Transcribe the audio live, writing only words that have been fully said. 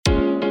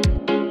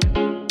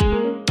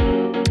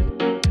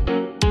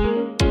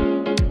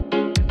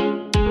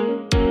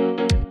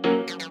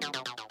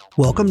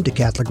Welcome to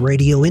Catholic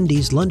Radio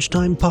Indy's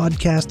Lunchtime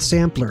Podcast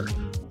Sampler.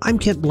 I'm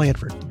Kent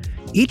Blanford.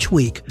 Each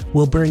week,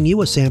 we'll bring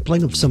you a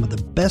sampling of some of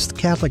the best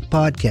Catholic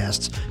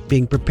podcasts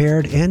being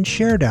prepared and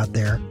shared out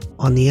there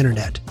on the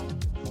internet.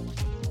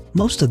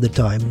 Most of the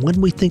time, when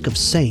we think of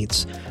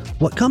saints,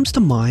 what comes to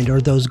mind are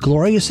those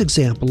glorious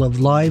examples of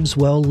lives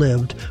well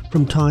lived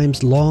from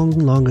times long,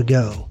 long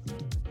ago.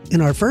 In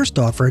our first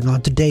offering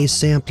on today's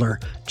sampler,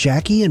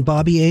 Jackie and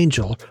Bobby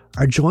Angel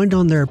are joined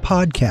on their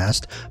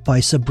podcast by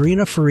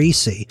Sabrina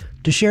Farisi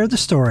to share the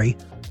story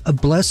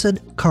of Blessed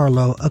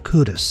Carlo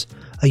Acutis,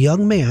 a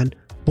young man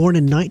born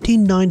in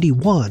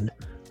 1991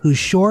 whose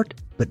short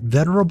but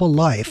venerable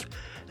life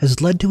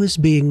has led to his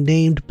being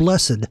named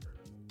blessed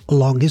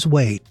along his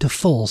way to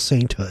full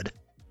sainthood.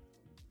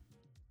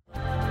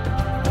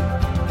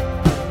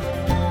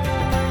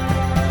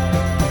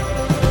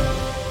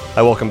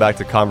 Hi, welcome back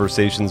to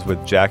Conversations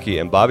with Jackie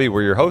and Bobby.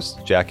 We're your hosts,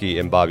 Jackie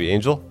and Bobby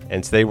Angel,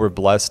 and today we're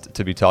blessed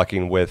to be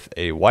talking with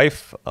a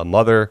wife, a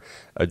mother,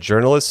 a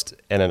journalist,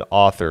 and an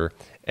author,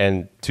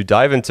 and to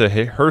dive into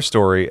her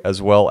story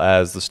as well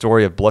as the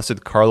story of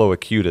Blessed Carlo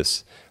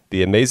Acutis,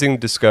 the amazing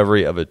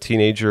discovery of a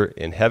teenager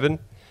in heaven,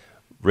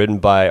 written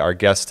by our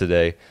guest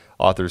today,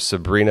 author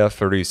Sabrina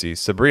Farisi.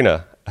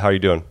 Sabrina, how are you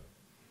doing?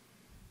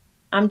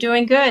 I'm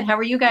doing good. How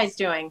are you guys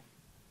doing?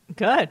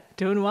 Good.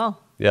 Doing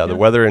well. Yeah, the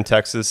weather in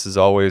Texas is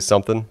always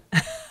something.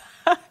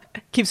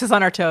 Keeps us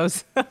on our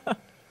toes.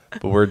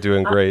 But we're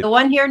doing great. The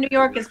one here in New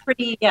York is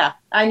pretty,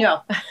 I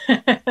know.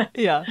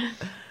 Yeah.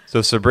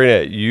 So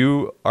Sabrina,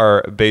 you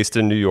are based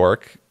in New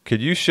York.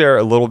 Could you share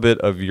a little bit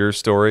of your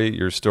story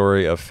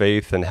of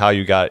faith, and how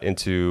you got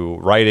into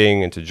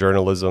writing, into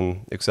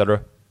journalism,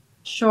 etc.?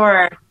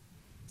 Sure.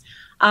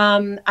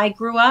 I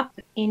grew up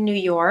in New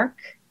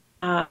York.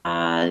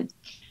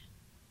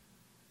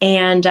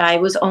 And I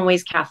was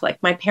always Catholic.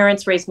 My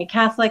parents raised me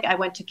Catholic. I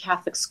went to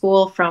Catholic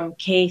school from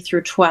K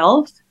through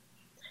 12.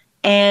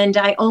 And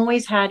I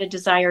always had a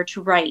desire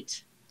to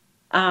write.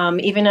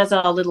 Even as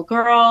a little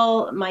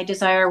girl, my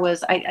desire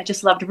was, I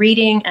just loved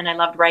reading and I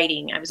loved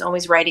writing. I was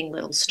always writing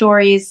little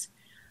stories.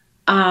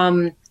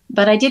 But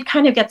I did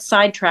kind of get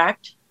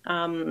sidetracked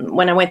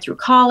when I went through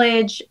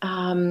college.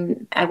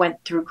 I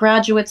went through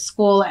graduate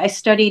school. I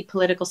studied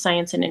political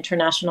science and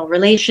international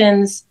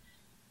relations.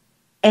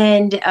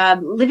 And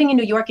living in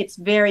New York, it's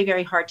very,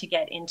 very hard to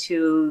get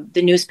into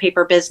the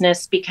newspaper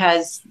business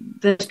because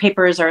the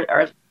newspapers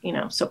are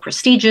so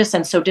prestigious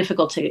and so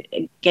difficult to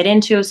get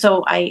into.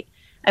 So I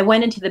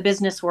went into the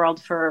business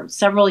world for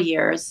several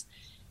years.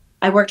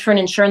 I worked for an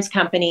insurance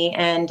company,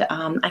 and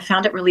I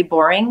found it really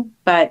boring.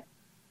 But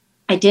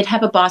I did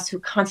have a boss who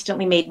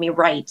constantly made me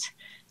write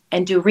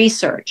and do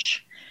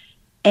research.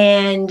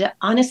 And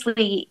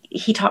honestly,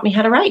 he taught me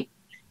how to write.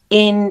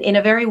 In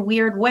a very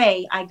weird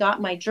way, I got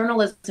my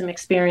journalism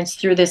experience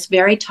through this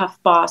very tough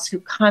boss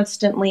who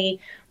constantly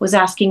was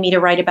asking me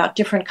to write about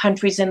different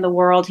countries in the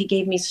world. He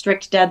gave me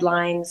strict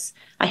deadlines.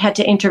 I had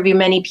to interview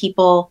many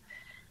people.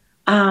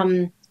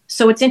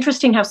 So it's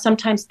interesting how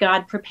sometimes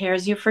God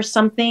prepares you for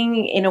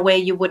something in a way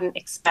you wouldn't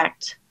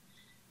expect.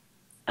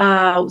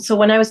 So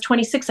when I was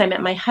 26, I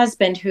met my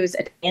husband, who's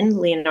Italian,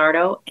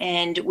 Leonardo,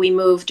 and we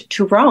moved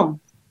to Rome.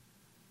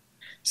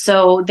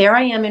 So there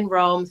I am in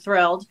Rome,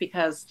 thrilled,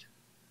 because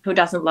who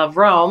doesn't love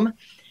Rome?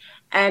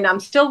 And I'm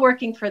still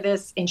working for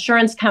this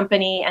insurance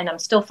company, and I'm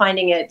still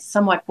finding it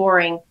somewhat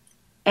boring.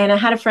 And I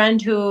had a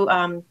friend who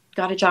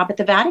got a job at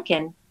the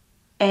Vatican.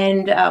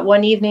 And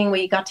one evening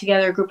we got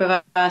together, a group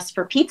of us,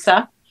 for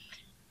pizza.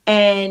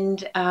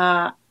 And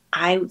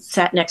I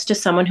sat next to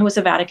someone who was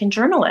a Vatican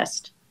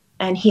journalist.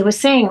 And he was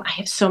saying, I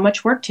have so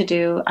much work to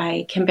do.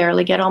 I can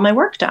barely get all my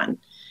work done.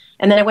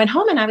 And then I went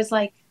home and I was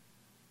like,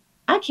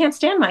 I can't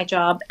stand my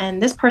job,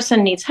 and this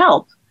person needs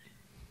help.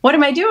 What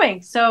am I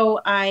doing? So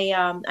I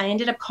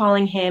ended up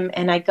calling him,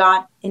 and I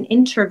got an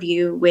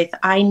interview with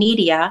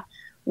iMedia,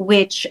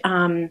 which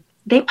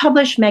they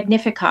publish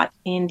Magnificat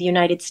in the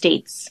United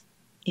States,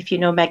 if you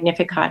know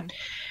Magnificat.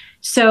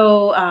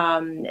 So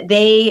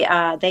they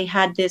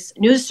had this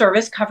news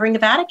service covering the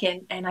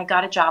Vatican, and I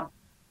got a job.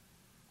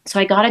 So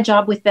I got a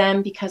job with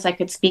them because I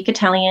could speak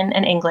Italian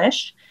and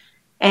English,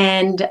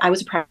 and I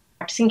was a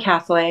practicing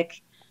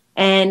Catholic,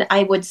 and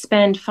I would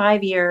spend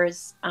 5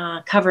 years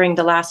covering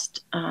the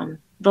last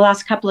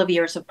couple of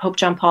years of Pope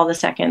John Paul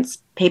II's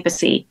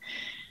papacy.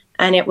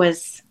 And it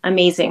was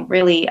amazing,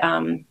 really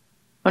one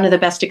of the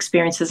best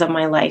experiences of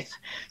my life.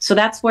 So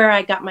that's where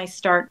I got my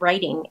start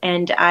writing.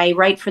 And I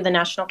write for the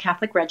National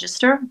Catholic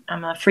Register.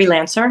 I'm a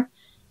freelancer.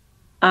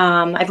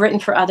 I've written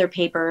for other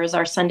papers,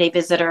 our Sunday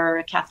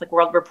Visitor, Catholic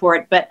World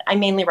Report, but I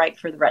mainly write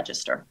for the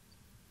Register.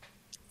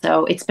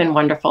 So it's been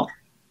wonderful.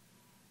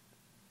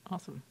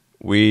 Awesome.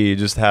 We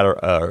just had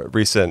a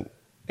recent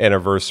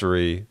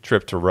anniversary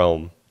trip to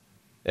Rome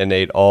and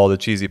ate all the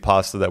cheesy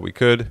pasta that we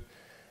could,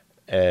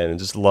 and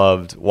just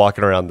loved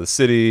walking around the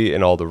city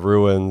and all the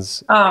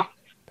ruins. Oh.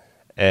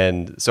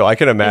 And so I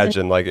can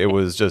imagine, like, it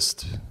was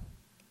just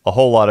a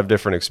whole lot of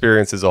different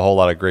experiences, a whole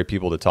lot of great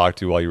people to talk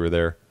to while you were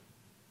there.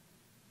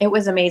 It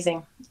was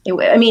amazing.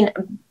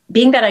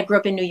 Being that I grew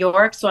up in New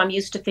York, so I'm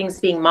used to things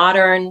being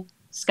modern,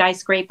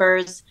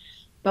 skyscrapers.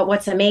 But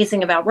what's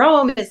amazing about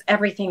Rome is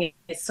everything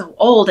is so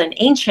old and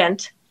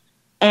ancient.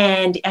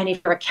 And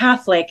if you're a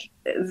Catholic,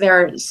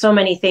 there are so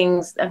many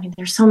things. I mean,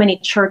 there's so many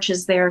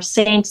churches there,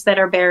 saints that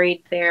are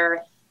buried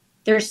there.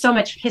 There's so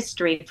much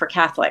history for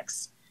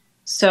Catholics.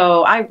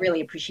 So I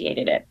really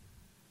appreciated it.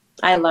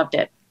 I loved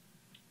it.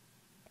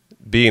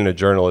 Being a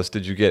journalist,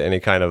 did you get any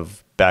kind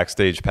of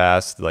backstage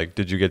pass? Like,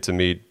 did you get to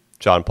meet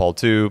John Paul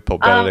II,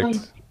 Pope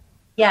Benedict?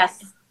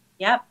 Yes.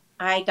 Yep.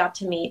 I got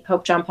to meet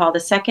Pope John Paul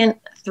II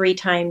 3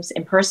 times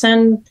in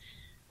person.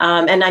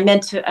 And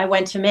I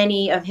went to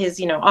many of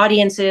his,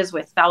 audiences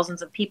with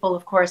thousands of people,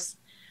 of course.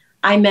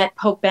 I met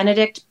Pope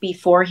Benedict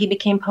before he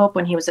became Pope,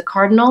 when he was a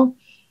cardinal.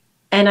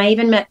 And I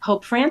even met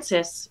Pope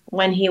Francis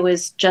when he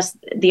was just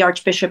the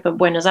Archbishop of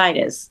Buenos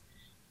Aires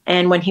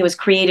and when he was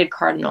created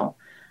cardinal.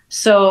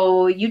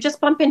 So you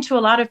just bump into a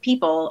lot of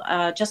people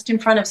just in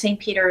front of St.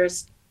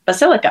 Peter's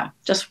Basilica,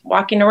 just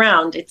walking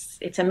around.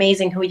 It's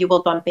amazing who you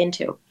will bump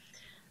into.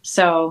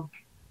 So,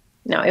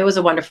 no, it was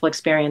a wonderful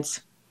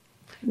experience.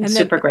 I'm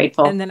super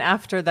grateful. And then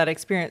after that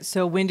experience,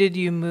 so when did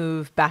you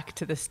move back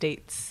to the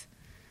States?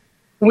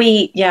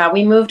 We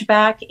moved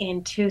back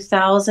in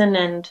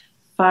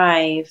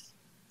 2005.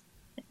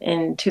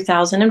 In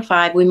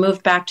 2005, we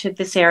moved back to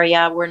this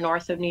area. We're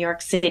north of New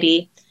York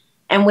City,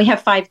 and we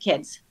have 5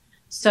 kids.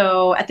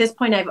 So at this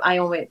point,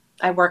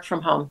 I work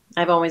from home.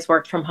 I've always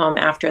worked from home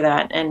after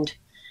that. And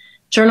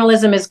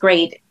journalism is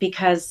great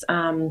because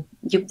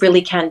you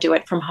really can do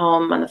it from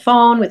home on the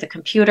phone with a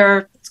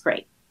computer. It's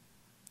great.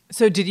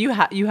 So did you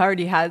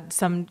already had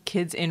some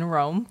kids in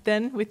Rome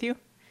then with you?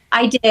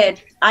 I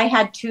did. I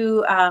had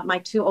 2, my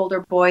 2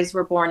 older boys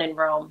were born in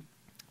Rome.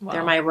 Wow.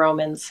 They're my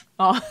Romans.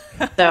 Oh.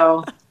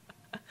 So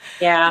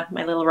yeah,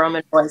 my little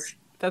Roman boys.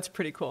 That's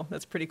pretty cool.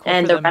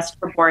 And the rest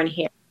were born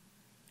here.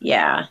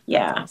 Yeah.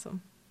 That's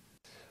awesome.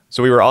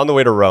 So we were on the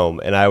way to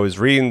Rome, and I was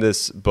reading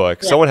this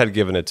book. Yeah. Someone had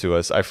given it to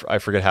us. I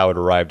forget how it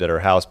arrived at our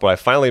house, but I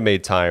finally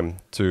made time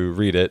to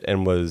read it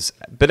and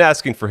been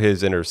asking for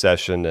his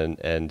intercession,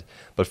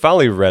 but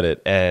finally read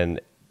it. And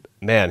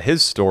man,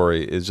 his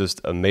story is just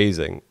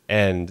amazing.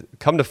 And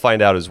come to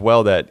find out as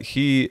well that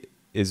he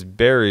is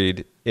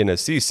buried in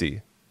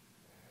Assisi.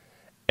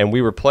 And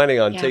we were planning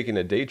on taking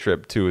a day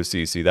trip to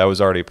Assisi. That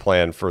was already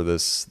planned for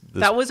this.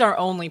 That was our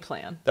only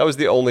plan. That was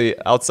the only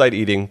outside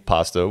eating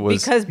pasta.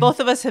 Because both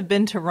of us have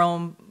been to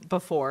Rome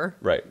before.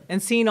 Right.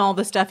 And seen all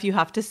the stuff you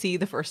have to see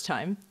the first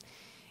time.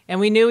 And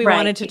we knew we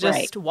wanted to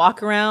just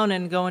walk around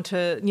and go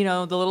into,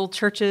 the little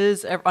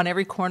churches on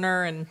every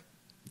corner and,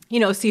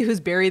 see who's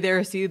buried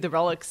there, see the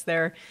relics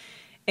there.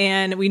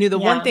 And we knew the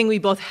one thing we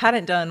both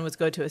hadn't done was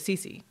go to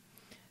Assisi.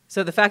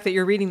 So the fact that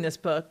you're reading this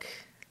book...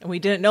 And we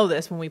didn't know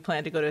this when we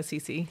planned to go to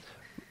Assisi.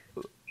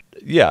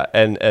 Yeah,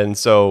 and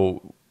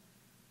so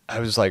I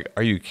was like,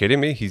 "Are you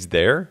kidding me? He's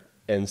there?"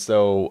 And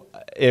so,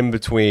 in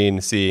between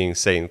seeing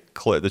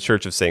the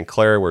Church of St.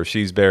 Clare, where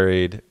she's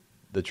buried,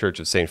 the Church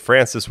of St.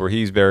 Francis, where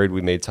he's buried,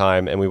 we made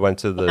time, and we went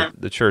to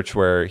the church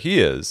where he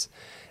is.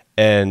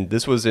 And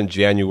this was in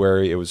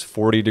January. It was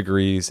 40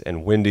 degrees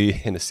and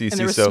windy in Assisi. And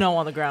there was snow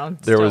on the ground.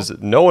 There was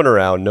no one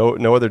around,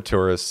 no other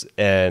tourists.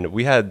 And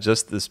we had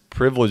just this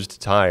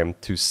privileged time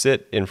to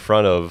sit in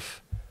front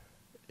of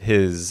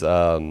his,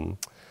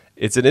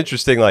 it's an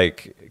interesting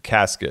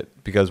casket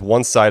because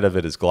one side of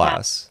it is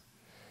glass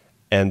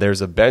and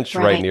there's a bench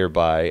right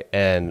nearby.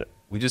 And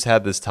we just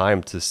had this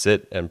time to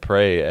sit and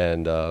pray.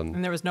 And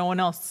there was no one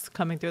else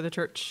coming through the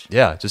church.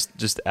 Yeah,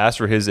 just ask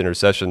for his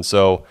intercession.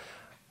 So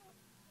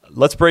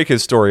let's break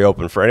his story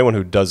open for anyone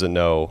who doesn't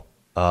know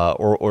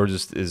or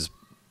just is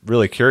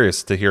really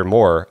curious to hear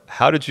more.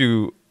 How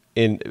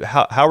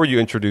were you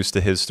introduced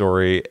to his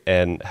story,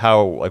 and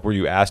how were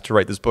you asked to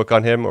write this book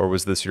on him, or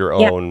was this your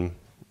own?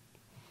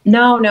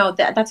 No,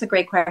 that's a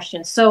great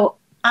question. So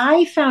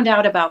I found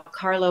out about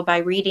Carlo by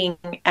reading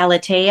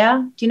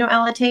Aletheia. Do you know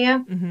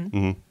Aletheia? Mm-hmm.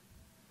 Mm-hmm.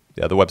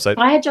 Yeah, the website.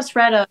 I had just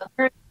read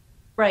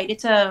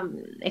it's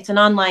an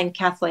online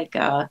Catholic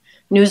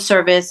news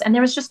service, and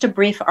there was just a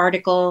brief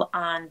article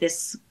on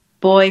this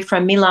boy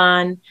from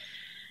Milan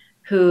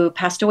who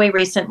passed away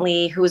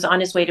recently, who was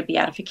on his way to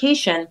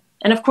beatification.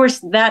 And of course,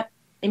 that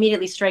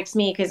immediately strikes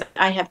me because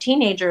I have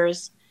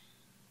teenagers,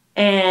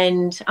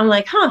 and I'm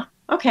like,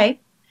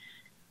 okay.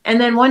 And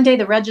then one day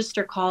the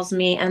Register calls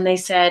me and they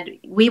said,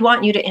 "We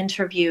want you to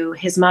interview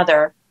his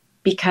mother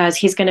because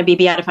he's going to be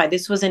beatified."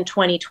 This was in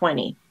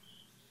 2020.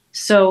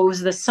 So it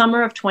was the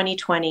summer of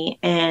 2020,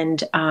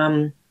 and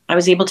I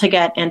was able to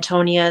get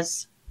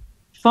Antonia's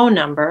phone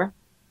number.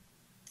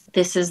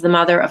 This is the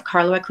mother of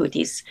Carlo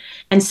Acutis,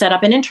 and set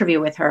up an interview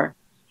with her.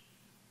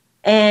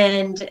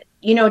 And,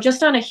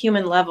 just on a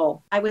human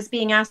level, I was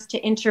being asked to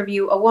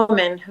interview a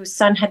woman whose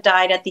son had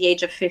died at the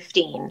age of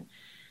 15.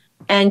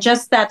 And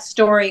just that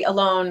story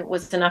alone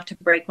was enough to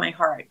break my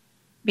heart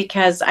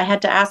because I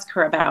had to ask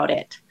her about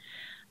it.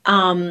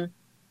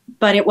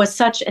 But it was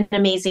such an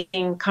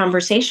amazing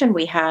conversation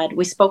we had.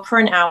 We spoke for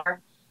an hour,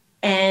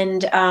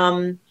 and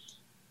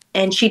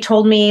she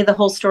told me the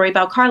whole story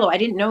about Carlo. I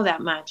didn't know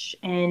that much.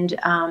 And,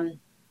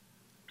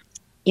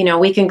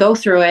 we can go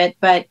through it,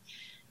 but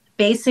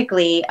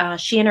basically,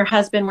 she and her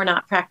husband were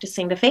not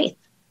practicing the faith.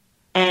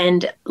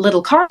 And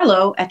little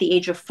Carlo, at the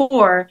age of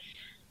 4,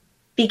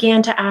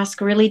 began to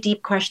ask really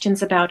deep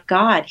questions about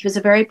God. He was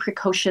a very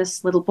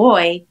precocious little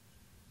boy,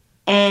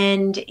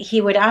 and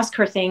he would ask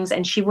her things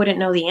and she wouldn't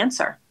know the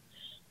answer.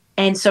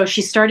 And so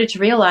she started to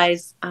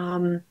realize,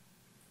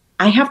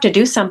 I have to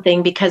do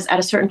something, because at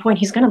a certain point,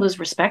 he's going to lose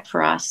respect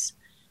for us.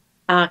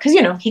 Because,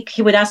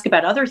 he would ask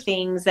about other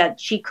things that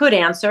she could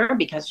answer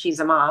because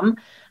she's a mom.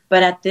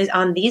 But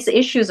on these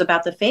issues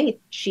about the faith,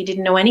 she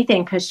didn't know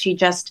anything, because she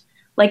just,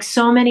 like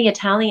so many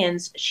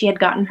Italians, she had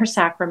gotten her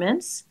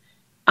sacraments,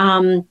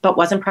 but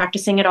wasn't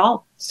practicing at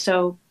all.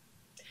 So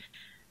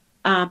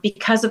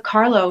because of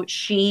Carlo,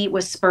 she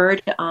was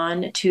spurred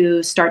on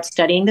to start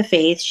studying the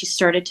faith. She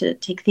started to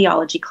take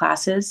theology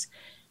classes.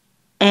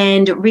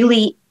 And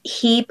really,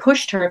 he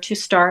pushed her to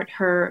start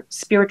her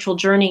spiritual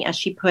journey, as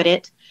she put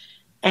it,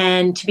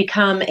 and to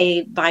become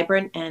a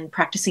vibrant and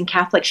practicing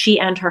Catholic, she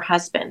and her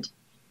husband.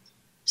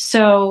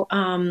 So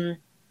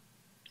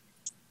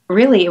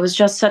really, it was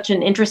just such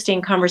an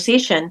interesting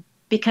conversation,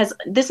 because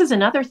this is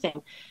another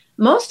thing.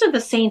 Most of the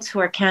saints who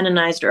are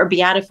canonized or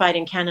beatified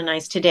and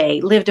canonized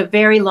today lived a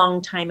very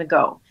long time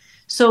ago.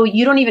 So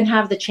you don't even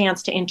have the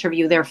chance to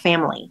interview their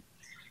family.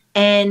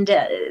 And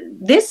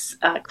this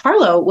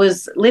Carlo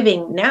was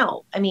living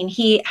now. I mean,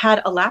 he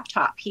had a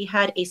laptop, he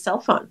had a cell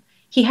phone,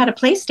 he had a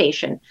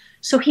PlayStation.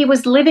 So he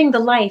was living the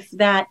life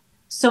that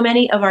so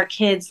many of our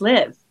kids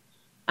live.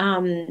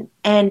 And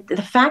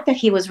the fact that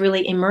he was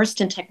really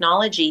immersed in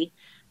technology,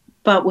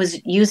 but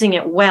was using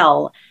it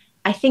well,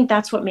 I think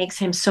that's what makes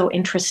him so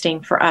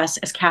interesting for us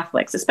as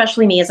Catholics,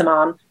 especially me as a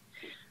mom.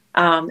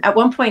 At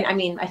one point, I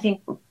mean, I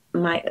think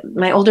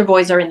my older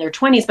boys are in their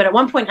 20s, but at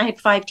one point I had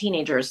 5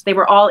 teenagers. They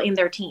were all in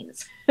their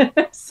teens.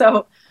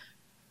 So,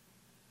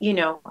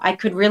 I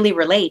could really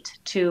relate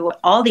to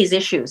all these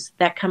issues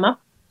that come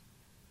up,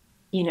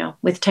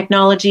 with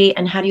technology,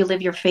 and how do you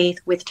live your faith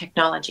with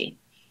technology.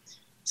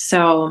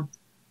 So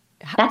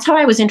that's how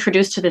I was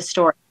introduced to this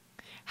story.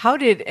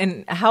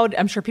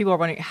 I'm sure people are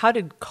wondering, how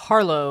did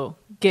Carlo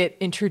get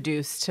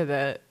introduced to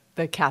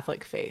the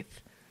Catholic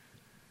faith?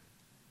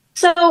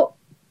 So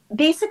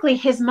basically,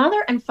 his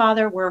mother and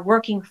father were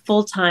working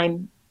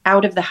full-time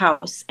out of the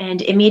house.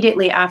 And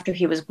immediately after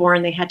he was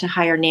born, they had to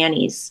hire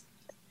nannies.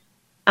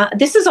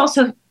 This is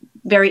also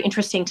very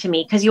interesting to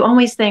me, because you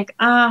always think,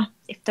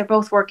 if they're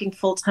both working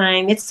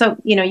full-time, it's so,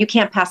 you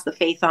can't pass the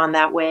faith on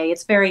that way.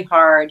 It's very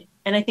hard.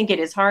 And I think it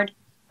is hard,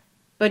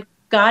 but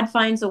God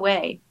finds a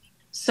way.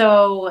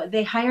 So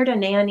they hired a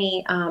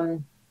nanny.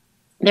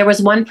 There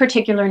was one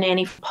particular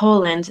nanny from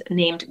Poland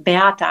named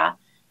Beata,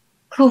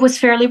 who was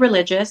fairly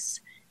religious.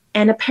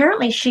 And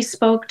apparently she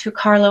spoke to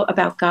Carlo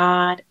about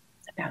God,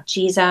 about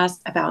Jesus,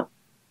 about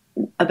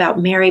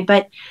Mary.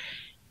 But,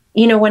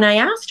 when I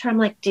asked her, I'm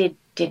like, did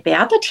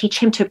Beata teach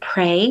him to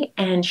pray?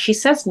 And she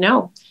says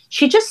no.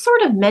 She just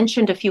sort of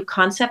mentioned a few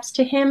concepts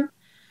to him,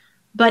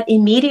 but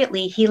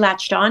immediately he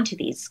latched on to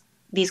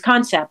these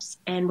concepts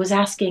and was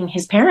asking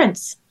his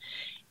parents.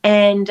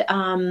 And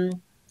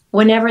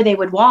whenever they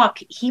would walk,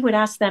 he would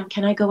ask them,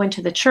 can I go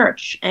into the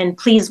church? And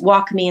please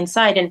walk me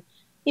inside. And,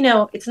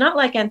 it's not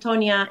like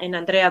Antonia and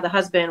Andrea, the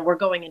husband, were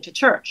going into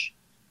church.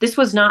 This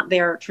was not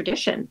their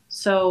tradition.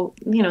 So,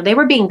 they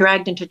were being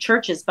dragged into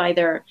churches by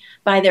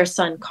their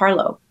son,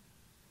 Carlo.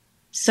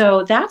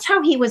 So that's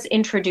how he was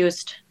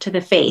introduced to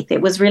the faith.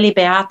 It was really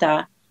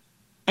Beata.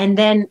 And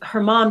then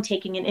her mom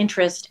taking an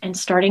interest and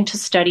starting to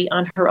study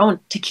on her own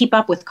to keep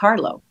up with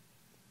Carlo.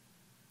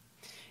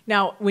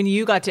 Now, when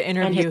you got to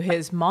interview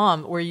his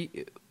mom,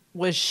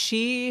 was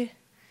she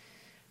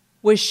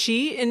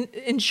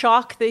in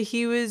shock that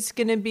he was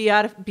going to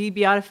be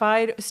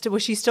beatified?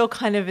 Was she still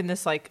kind of in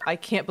this, like, I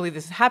can't believe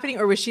this is happening?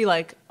 Or was she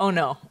like, oh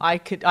no, I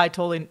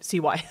totally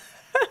see why?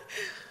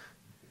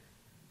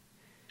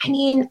 I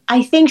mean,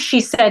 I think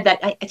she said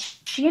that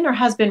she and her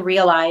husband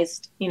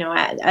realized,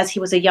 as he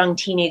was a young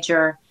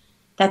teenager,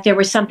 that there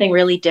was something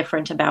really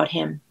different about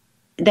him.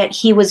 That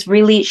he was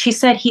really, she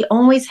said, he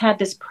always had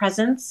this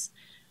presence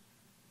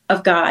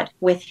of God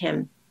with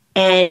him.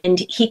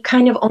 And he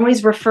kind of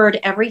always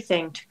referred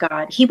everything to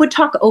God. He would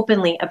talk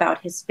openly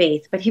about his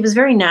faith, but he was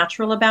very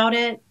natural about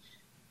it.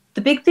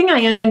 The big thing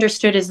I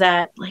understood is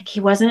that, like, he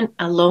wasn't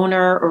a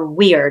loner or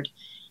weird.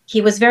 He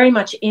was very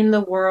much in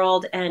the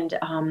world, and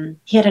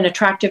he had an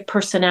attractive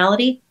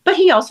personality, but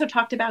he also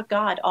talked about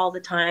God all the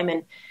time.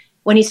 And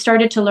when he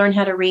started to learn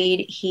how to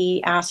read,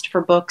 he asked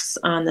for books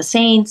on the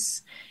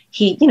saints.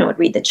 He, would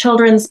read the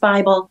children's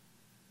Bible.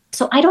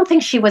 So I don't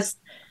think she was,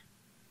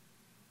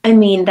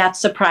 that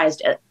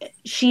surprised.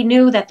 She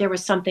knew that there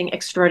was something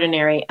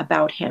extraordinary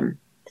about him.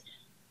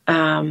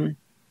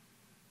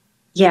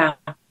 Yeah,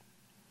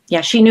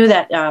 she knew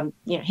that,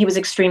 he was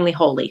extremely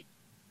holy.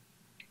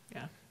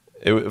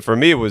 For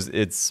me,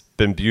 it's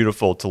been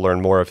beautiful to learn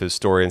more of his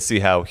story and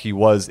see how he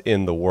was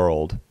in the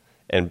world,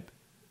 and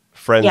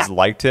friends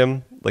liked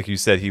him. Like you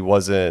said, he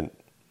wasn't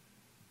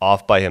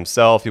off by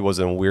himself. He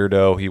wasn't a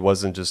weirdo. He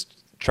wasn't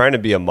just trying to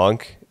be a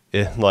monk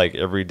in like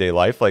everyday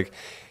life. Like,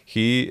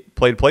 he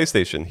played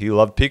PlayStation. He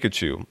loved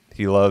Pikachu.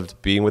 He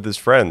loved being with his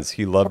friends.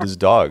 He loved his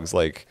dogs.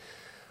 Like,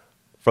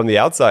 from the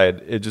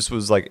outside, it just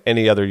was like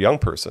any other young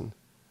person.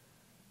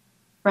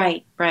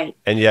 Right, right.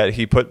 And yet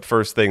he put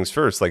first things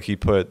first. Like, he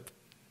put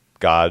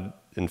God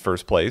in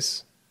first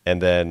place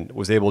and then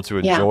was able to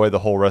enjoy the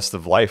whole rest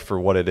of life for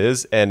what it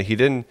is. And he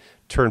didn't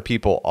turn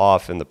people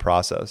off in the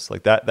process.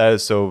 Like, that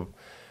is so,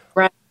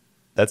 right.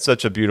 That's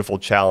such a beautiful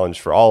challenge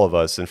for all of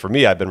us. And for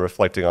me, I've been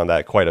reflecting on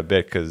that quite a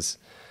bit, because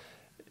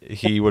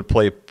he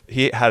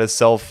had a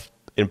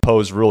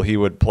self-imposed rule. He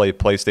would play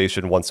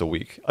PlayStation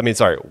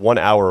 1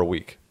 hour a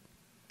week.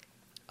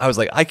 I was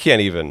like, I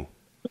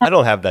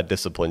don't have that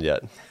discipline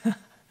yet.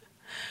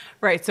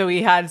 Right. So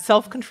he had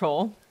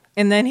self-control,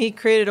 and then he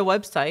created a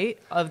website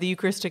of the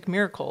Eucharistic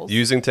miracles.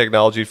 Using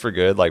technology for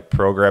good, like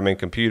programming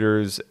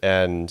computers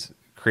and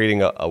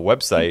creating a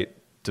website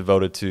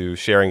devoted to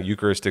sharing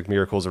Eucharistic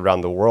miracles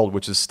around the world,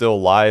 which is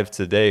still live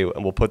today.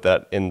 And we'll put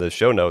that in the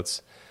show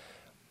notes.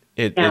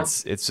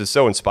 It's just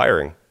so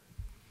inspiring.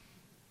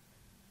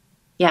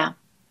 Yeah.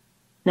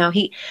 No,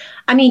 he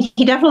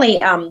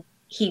definitely,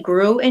 he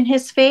grew in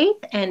his faith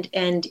and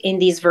in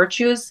these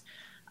virtues.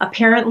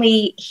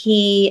 Apparently,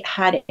 he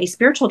had a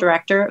spiritual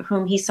director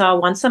whom he saw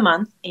once a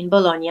month in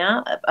Bologna,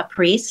 a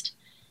priest,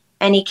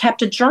 and he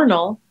kept a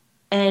journal.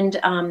 And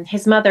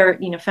his mother,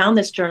 found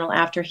this journal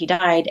after he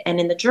died. And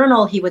in the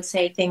journal, he would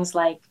say things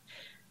like,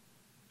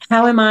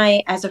 "How am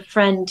I as a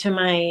friend to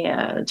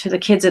the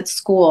kids at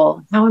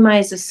school? How am I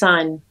as a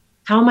son?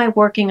 How am I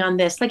working on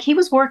this?" Like, he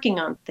was working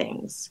on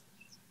things.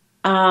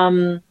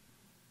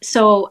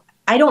 So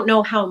I don't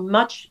know how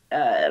much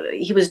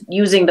he was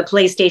using the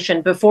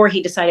PlayStation before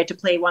he decided to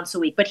play once a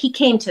week, but he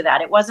came to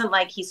that. It wasn't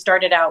like he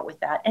started out with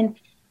that. And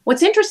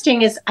what's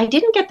interesting is I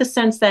didn't get the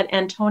sense that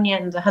Antonia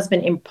and the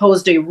husband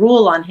imposed a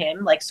rule on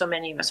him, like so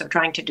many of us are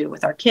trying to do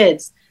with our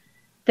kids,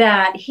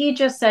 that he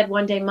just said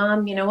one day,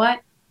 "Mom, you know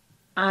what?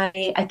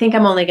 I think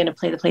I'm only going to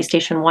play the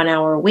PlayStation 1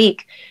 hour a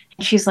week."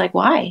 And she's like,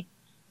 "Why?"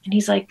 And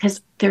he's like,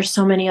 "Because there's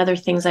so many other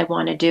things I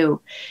want to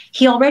do."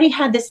 He already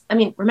had this.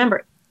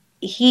 Remember,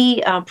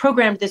 he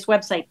programmed this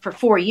website for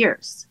 4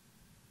 years,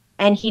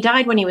 and he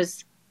died when he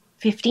was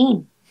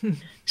 15.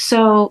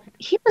 So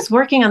he was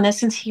working on this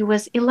since he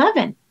was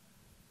 11.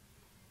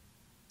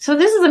 So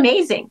this is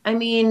amazing.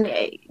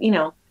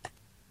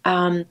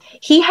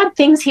 He had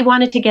things he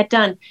wanted to get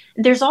done.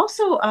 There's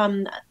also,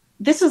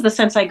 this is the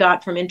sense I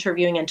got from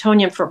interviewing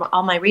Antonia from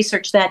all my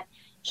research, that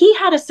he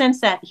had a sense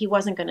that he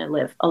wasn't going to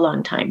live a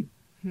long time.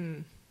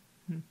 And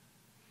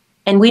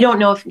we don't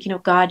know if,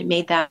 God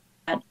made that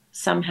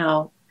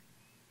somehow,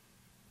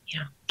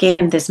 gave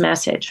him this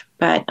message,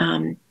 but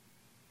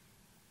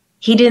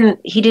he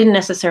didn't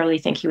necessarily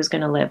think he was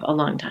going to live a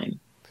long time.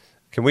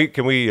 Can we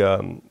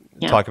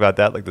talk about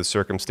that, like the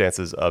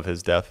circumstances of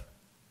his death?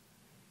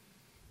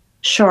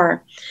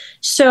 Sure.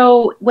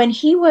 So when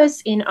he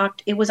was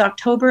it was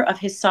October of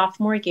his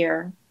sophomore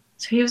year,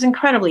 so he was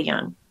incredibly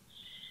young,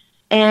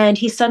 and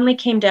he suddenly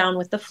came down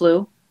with the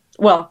flu.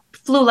 Well,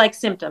 flu-like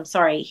symptoms.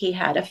 Sorry, he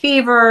had a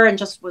fever and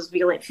just was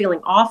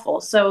feeling awful.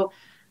 So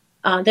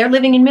they're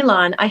living in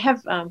Milan. I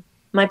have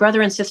my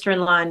brother and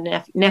sister-in-law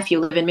and nephew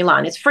live in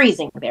Milan. It's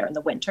freezing there in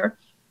the winter.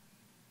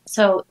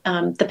 So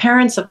the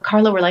parents of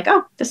Carlo were like,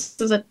 "Oh, this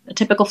is a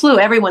typical flu.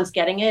 Everyone's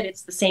getting it.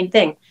 It's the same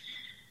thing."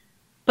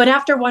 But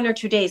after 1 or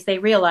 2 days, they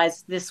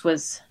realized this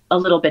was a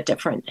little bit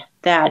different,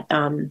 that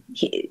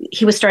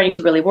he was starting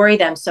to really worry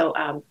them. So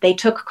they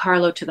took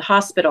Carlo to the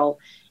hospital,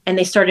 and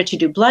they started to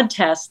do blood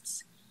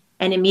tests.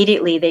 And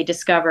immediately they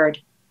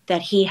discovered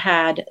that he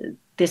had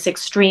this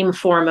extreme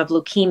form of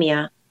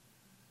leukemia,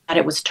 that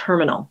it was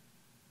terminal.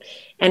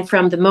 And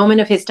from the moment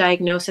of his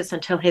diagnosis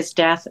until his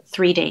death,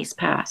 3 days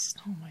passed.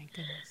 Oh my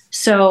goodness.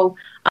 So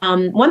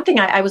one thing,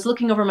 I was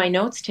looking over my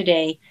notes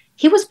today,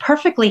 he was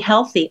perfectly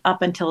healthy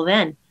up until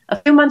then.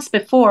 A few months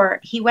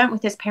before, he went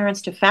with his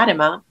parents to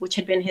Fatima, which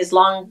had been his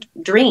long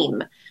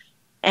dream.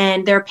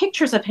 And there are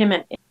pictures of him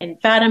in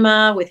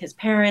Fatima with his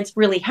parents,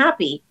 really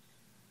happy.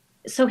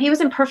 So he was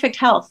in perfect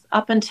health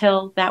up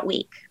until that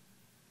week.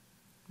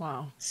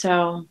 Wow.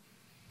 So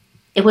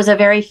it was a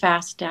very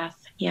fast death.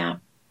 Yeah.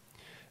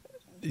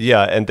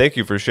 Yeah. And thank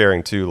you for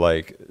sharing too.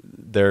 Like,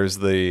 there's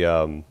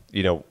the,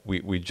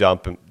 we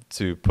jump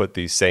to put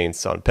these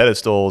saints on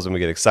pedestals and we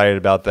get excited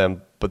about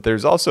them. But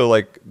there's also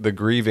like the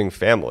grieving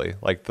family,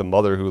 like the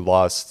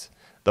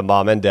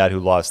mom and dad who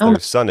lost their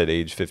son at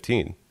age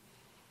 15.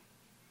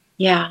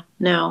 Yeah,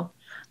 no.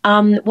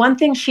 One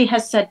thing she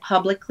has said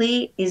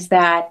publicly is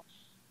that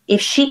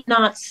if she had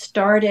not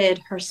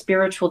started her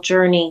spiritual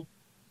journey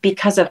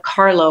because of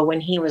Carlo when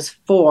he was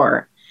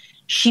 4,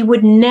 she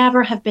would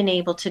never have been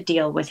able to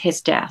deal with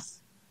his death.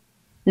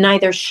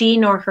 Neither she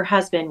nor her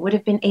husband would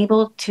have been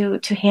able to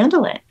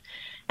handle it.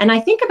 And I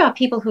think about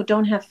people who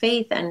don't have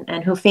faith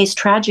and who face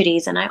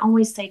tragedies. And I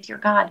always say, dear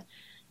God,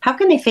 how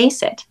can they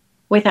face it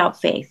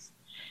without faith?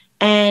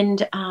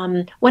 And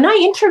when I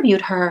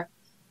interviewed her,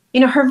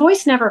 her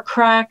voice never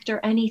cracked or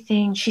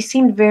anything. She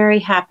seemed very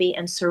happy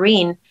and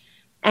serene.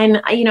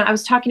 And, I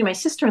was talking to my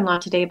sister-in-law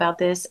today about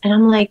this, and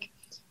I'm like,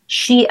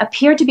 she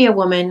appeared to be a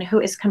woman who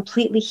is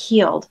completely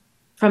healed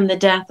from the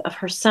death of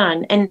her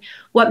son. And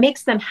what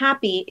makes them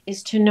happy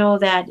is to know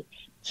that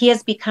he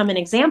has become an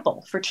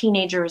example for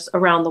teenagers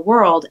around the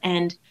world.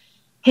 And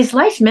his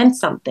life meant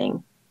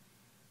something.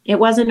 It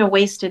wasn't a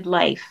wasted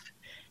life.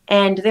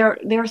 And there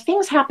are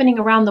things happening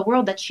around the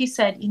world that she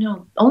said,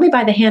 only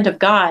by the hand of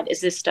God is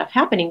this stuff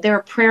happening. There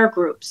are prayer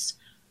groups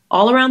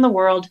all around the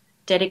world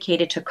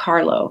dedicated to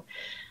Carlo.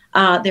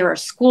 There are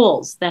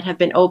schools that have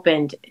been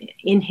opened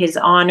in his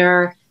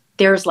honor.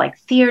 There's like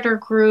theater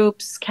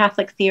groups,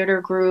 Catholic theater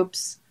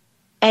groups.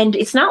 And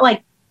it's not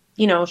like,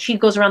 she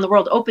goes around the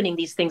world opening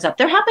these things up.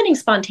 They're happening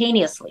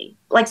spontaneously.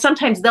 Like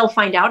sometimes they'll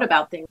find out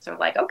about things. They're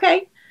like,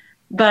 okay.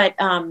 But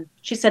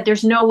she said,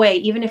 there's no way,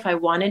 even if I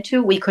wanted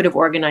to, we could have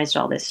organized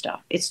all this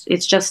stuff.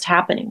 It's just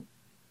happening.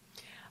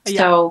 Yeah,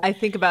 so I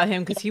think about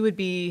him because he would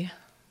be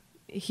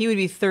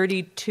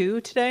 32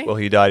 today. Well,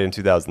 he died in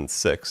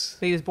 2006.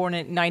 But he was born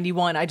in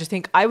 91. I just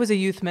think I was a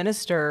youth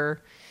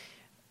minister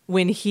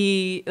when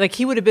he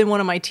would have been one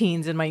of my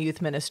teens in my youth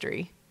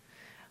ministry.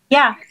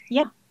 Yeah.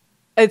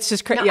 It's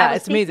just crazy. Yeah,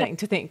 it's amazing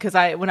to think because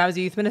when I was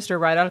a youth minister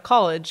right out of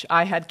college,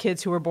 I had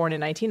kids who were born in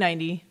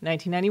 1990,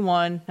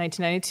 1991,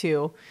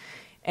 1992.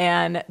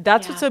 And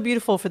that's what's so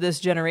beautiful for this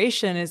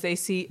generation is they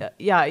see,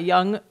 a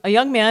young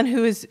man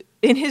who is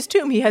in his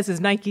tomb. He has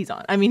his Nikes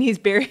on. I mean, he's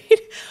buried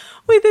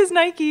with his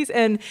Nikes,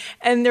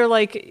 and they're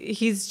like,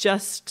 he's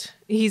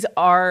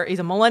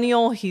a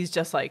millennial. He's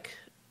just like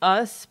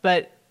us.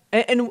 But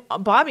and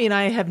Bobby and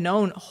I have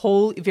known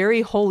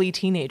very holy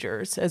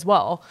teenagers as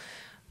well.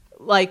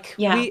 Like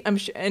I'm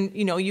sure, and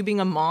you being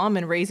a mom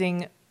and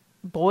raising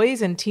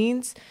boys and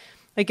teens.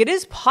 Like it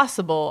is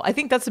possible. I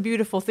think that's the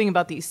beautiful thing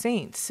about these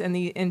saints and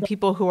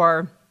people who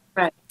are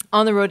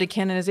on the road to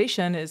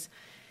canonization is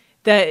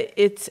that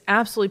it's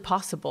absolutely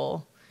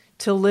possible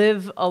to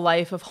live a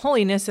life of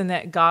holiness and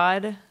that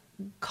God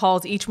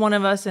calls each one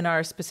of us in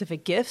our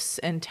specific gifts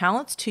and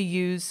talents to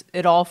use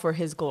it all for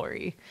his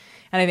glory.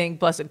 And I think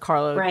Blessed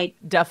Carlo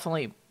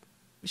definitely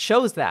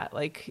shows that.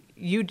 Like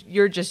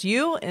you're just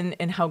you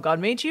and how God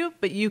made you,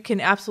 but you can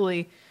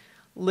absolutely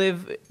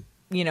live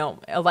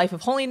a life of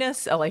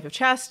holiness, a life of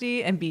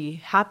chastity, and be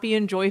happy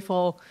and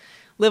joyful,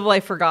 live a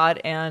life for God,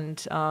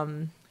 and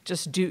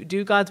just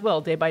do God's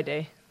will day by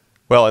day.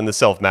 Well, and the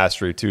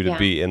self-mastery too, to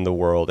be in the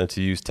world and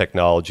to use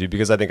technology,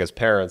 because I think as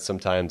parents,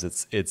 sometimes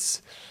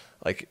it's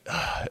like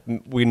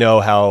we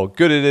know how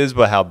good it is,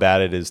 but how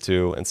bad it is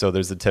too. And so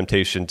there's a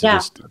temptation to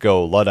just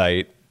go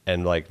Luddite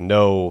and like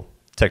no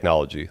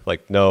technology,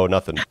 like no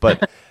nothing.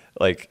 But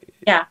like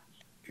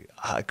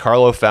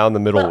Carlo found the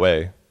middle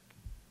way.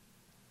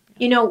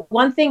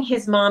 One thing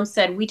his mom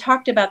said, we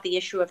talked about the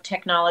issue of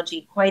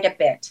technology quite a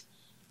bit.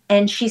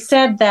 And she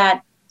said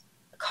that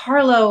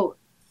Carlo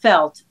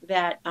felt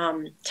that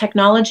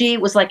technology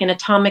was like an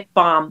atomic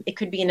bomb. It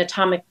could be an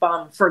atomic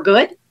bomb for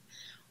good,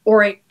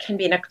 or it can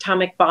be an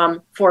atomic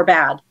bomb for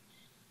bad.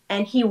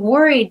 And he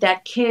worried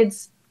that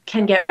kids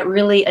can get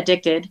really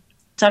addicted,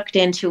 sucked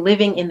into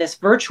living in this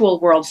virtual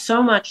world,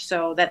 so much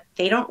so that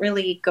they don't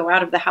really go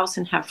out of the house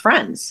and have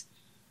friends.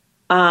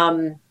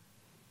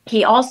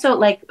 He also,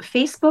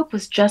 Facebook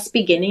was just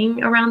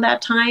beginning around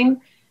that time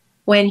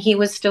when he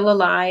was still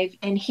alive,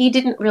 and he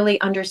didn't really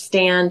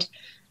understand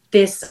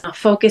this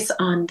focus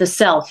on the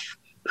self,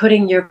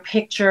 putting your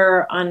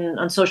picture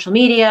on social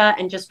media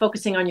and just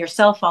focusing on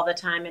yourself all the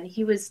time. And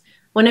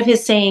one of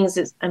his sayings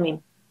is,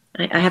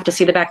 I have to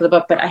see the back of the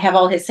book, but I have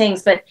all his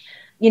sayings, but,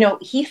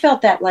 he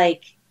felt that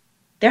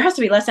there has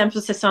to be less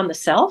emphasis on the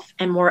self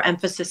and more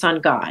emphasis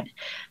on God.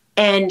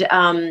 And,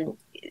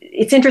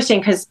 it's interesting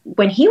because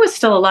when he was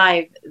still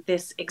alive,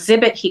 this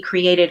exhibit he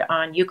created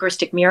on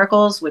Eucharistic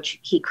miracles, which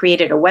he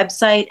created a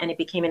website and it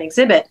became an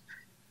exhibit,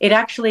 it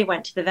actually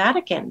went to the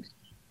Vatican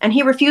and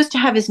he refused to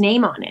have his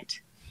name on it.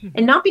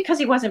 And not because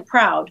he wasn't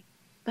proud,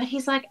 but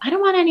he's like, I don't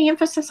want any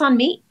emphasis on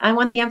me. I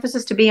want the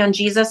emphasis to be on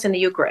Jesus and the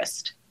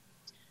Eucharist.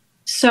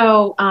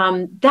 So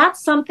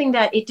that's something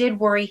that it did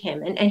worry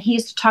him. And he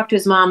used to talk to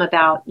his mom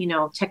about,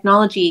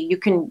 technology, you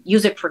can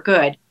use it for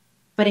good,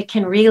 but it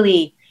can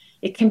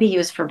be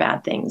used for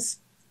bad things.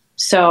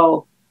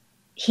 So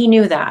he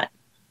knew that.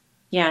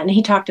 Yeah. And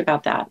he talked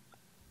about that.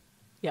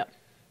 Yeah.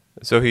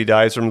 So he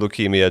dies from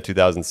leukemia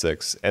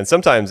 2006. And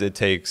sometimes it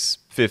takes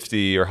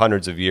 50 or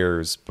hundreds of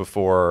years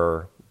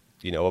before,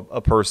 a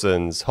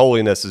person's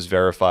holiness is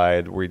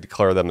verified. We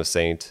declare them a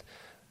saint.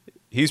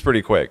 He's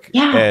pretty quick.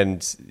 Yeah.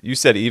 And you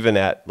said even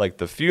at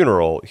the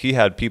funeral, he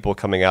had people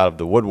coming out of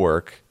the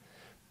woodwork,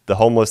 the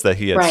homeless that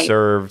he had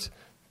served,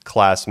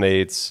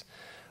 classmates,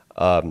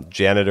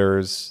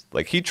 janitors.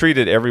 He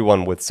treated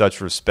everyone with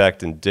such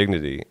respect and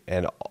dignity,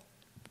 and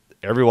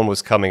everyone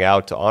was coming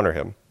out to honor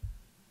him.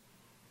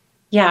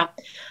 Yeah.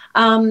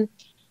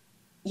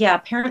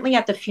 Apparently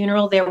at the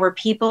funeral, there were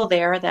people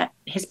there that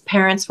his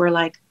parents were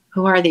like,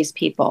 who are these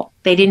people?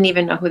 They didn't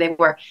even know who they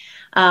were.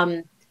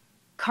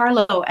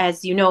 Carlo,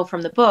 as you know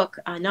from the book,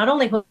 not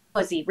only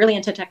was he really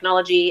into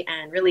technology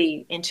and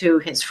really into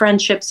his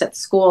friendships at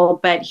school,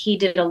 but he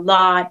did a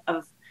lot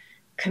of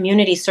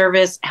community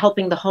service,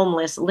 helping the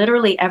homeless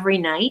literally every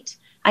night.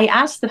 I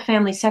asked the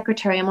family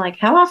secretary, I'm like,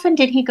 how often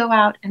did he go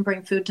out and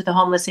bring food to the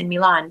homeless in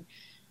Milan?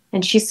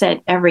 And she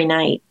said every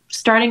night,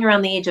 starting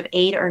around the age of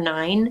 8 or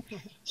 9,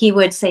 he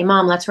would say,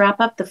 Mom, let's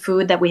wrap up the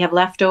food that we have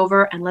left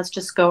over and let's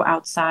just go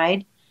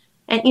outside.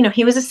 And,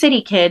 he was a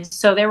city kid,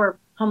 so there were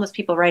homeless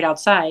people right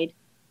outside.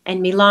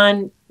 And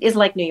Milan is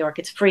like New York.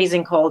 It's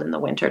freezing cold in the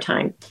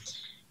wintertime.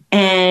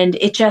 And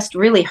it just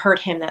really hurt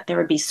him that there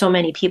would be so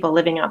many people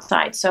living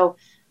outside. So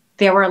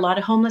there were a lot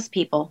of homeless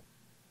people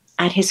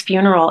at his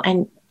funeral.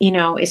 And,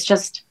 it's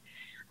just,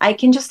 I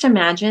can just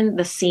imagine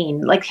the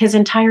scene. Like his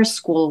entire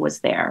school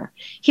was there.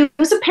 He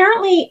was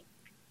apparently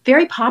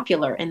very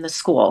popular in the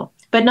school,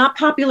 but not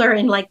popular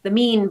in like the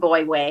mean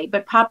boy way,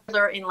 but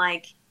popular in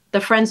like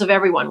the friends of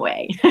everyone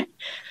way.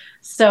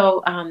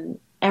 So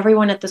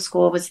everyone at the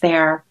school was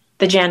there,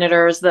 the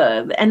janitors,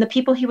 and the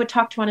people he would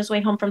talk to on his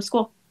way home from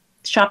school,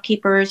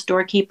 shopkeepers,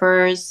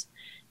 doorkeepers,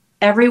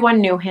 everyone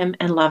knew him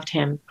and loved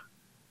him.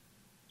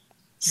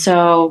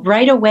 So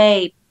right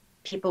away,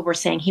 people were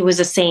saying he was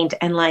a saint.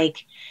 And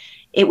like,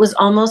 it was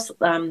almost,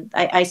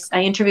 I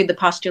interviewed the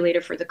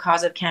postulator for the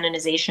cause of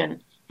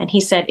canonization, and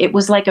he said it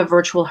was like a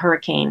virtual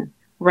hurricane.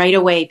 Right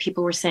away,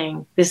 people were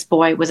saying, this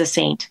boy was a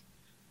saint.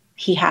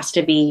 He has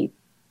to be,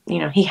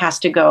 he has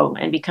to go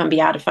and become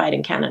beatified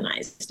and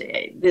canonized.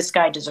 This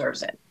guy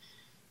deserves it.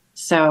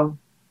 So.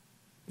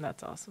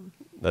 That's awesome.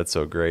 That's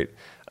so great.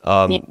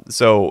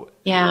 So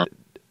yeah.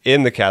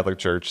 In the Catholic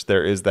Church,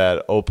 there is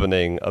that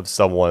opening of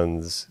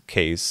someone's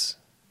case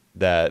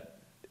that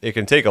it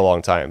can take a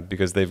long time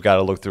because they've got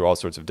to look through all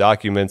sorts of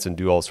documents and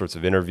do all sorts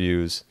of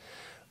interviews.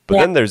 But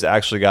then there's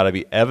actually got to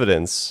be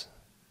evidence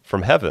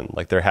from heaven.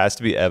 Like there has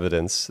to be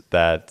evidence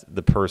that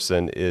the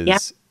person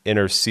is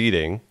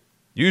interceding,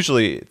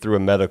 usually through a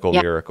medical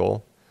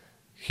miracle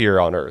here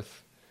on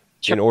earth,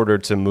 in order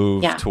to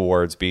move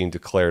towards being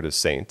declared a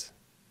saint.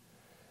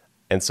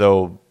 And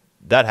so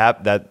that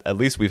at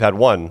least we've had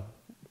one.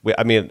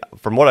 I mean,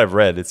 from what I've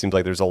read, it seems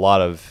like there's a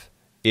lot of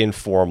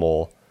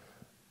informal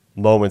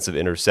moments of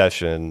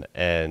intercession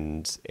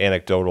and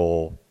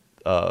anecdotal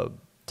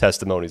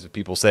testimonies of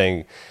people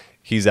saying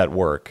he's at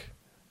work.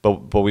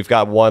 But we've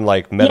got one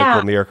like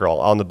medical miracle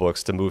on the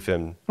books to move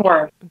him.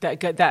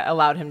 That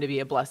allowed him to be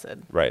a blessed.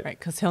 Right.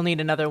 Because he'll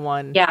need another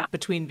one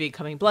between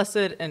becoming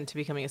blessed and to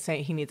becoming a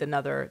saint.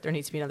 There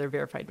needs to be another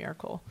verified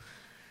miracle.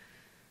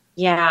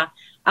 Yeah.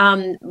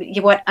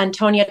 What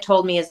Antonia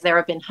told me is there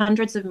have been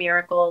hundreds of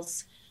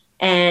miracles,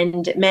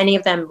 and many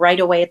of them right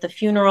away at the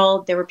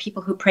funeral. There were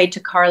people who prayed to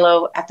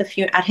Carlo at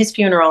his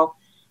funeral,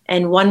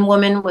 and one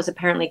woman was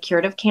apparently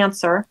cured of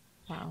cancer.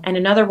 Wow. And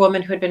another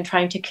woman who had been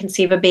trying to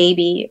conceive a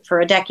baby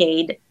for a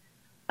decade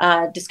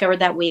discovered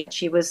that week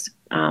she was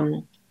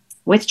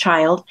with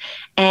child.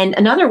 And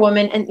another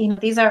woman, and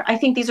I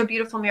think these are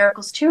beautiful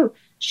miracles too.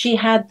 She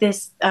had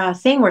this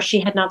thing where she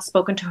had not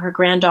spoken to her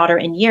granddaughter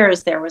in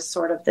years. There was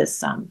sort of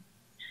this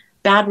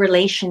bad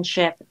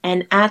relationship.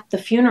 And at the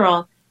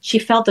funeral, she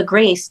felt the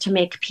grace to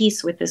make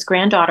peace with this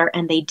granddaughter,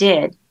 and they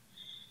did.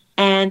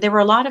 And there were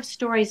a lot of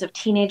stories of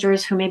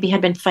teenagers who maybe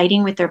had been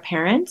fighting with their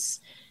parents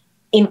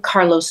in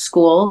Carlo's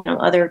school,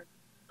 other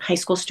high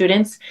school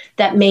students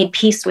that made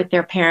peace with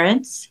their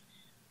parents.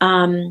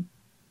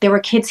 There were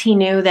kids he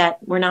knew that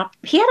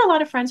he had a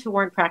lot of friends who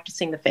weren't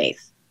practicing the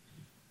faith.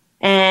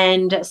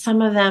 And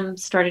some of them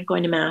started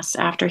going to mass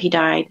after he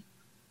died.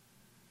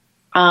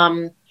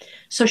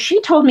 So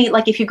she told me,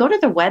 like, if you go to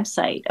the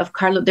website of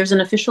Carlo, there's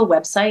an official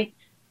website.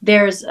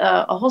 There's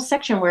a whole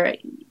section where,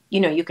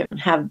 you can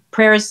have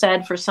prayers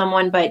said for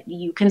someone, but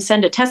you can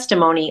send a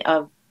testimony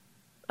of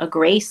a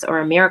grace or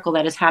a miracle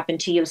that has happened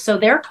to you. So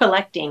they're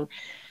collecting.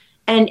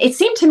 And it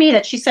seemed to me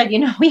that she said,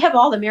 we have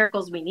all the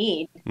miracles we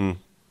need.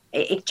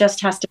 It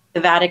just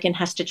the Vatican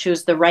has to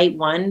choose the right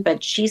one.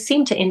 But she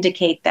seemed to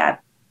indicate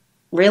that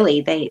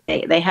really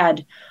they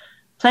had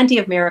plenty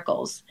of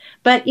miracles.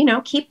 But,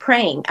 keep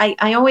praying.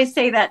 I always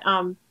say that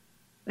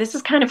this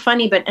is kind of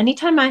funny, but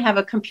anytime I have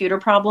a computer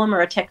problem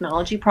or a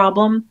technology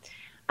problem,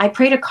 I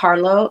pray to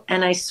Carlo,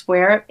 and I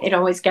swear it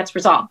always gets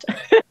resolved.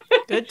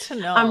 Good to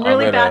know. I'm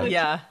really bad with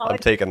I'm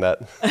taking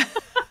that.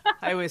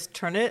 I always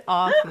turn it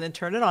off and then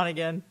turn it on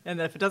again. And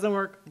then if it doesn't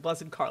work,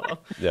 blessed Carlo.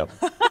 Yeah.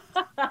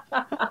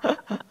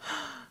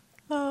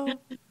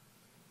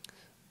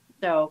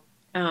 So,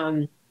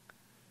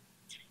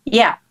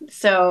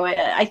 so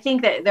I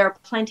think that there are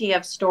plenty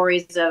of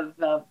stories of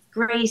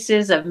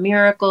graces, of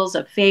miracles,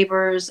 of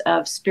favors,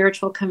 of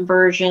spiritual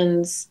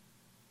conversions.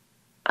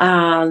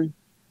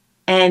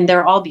 And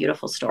they're all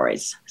beautiful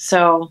stories.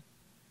 So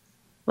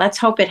let's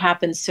hope it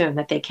happens soon,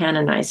 that they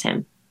canonize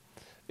him.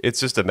 It's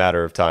just a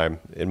matter of time,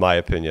 in my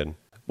opinion.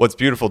 What's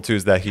beautiful, too,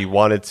 is that he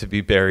wanted to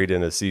be buried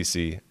in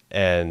Assisi.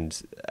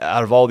 And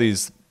out of all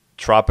these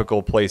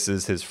tropical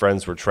places his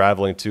friends were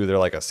traveling to, they're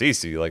like,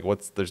 Assisi? Like,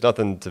 there's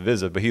nothing to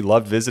visit. But he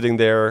loved visiting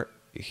there.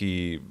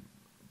 He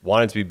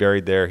wanted to be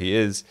buried there. He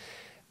is.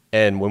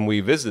 And when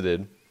we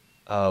visited,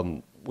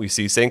 we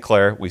see St.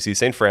 Clare, we see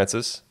St.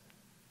 Francis,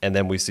 and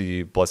then we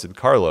see Blessed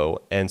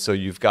Carlo. And so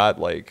you've got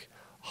like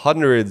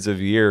hundreds of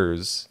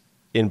years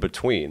in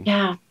between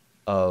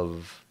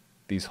of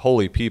these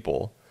holy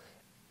people.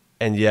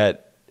 and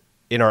yet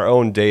in our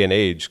own day and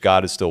age,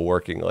 God is still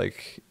working.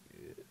 Like,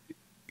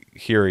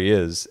 here he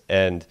is.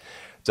 And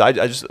so I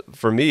just,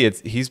 for me,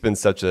 he's been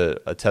such a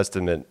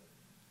testament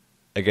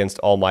against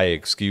all my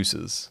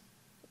excuses.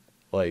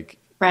 Like,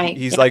 right.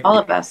 He's yeah, like all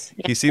of us.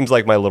 Yeah. He seems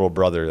like my little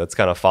brother that's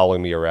kind of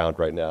following me around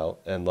right now.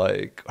 And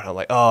like, I'm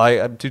like, oh,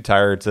 I'm too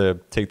tired to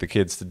take the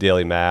kids to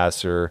daily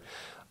mass, or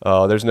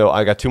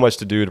I got too much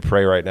to do to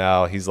pray right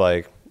now. He's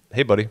like,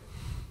 hey, buddy.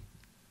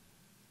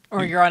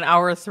 Or you're on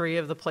hour 3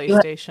 of the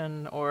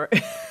PlayStation, or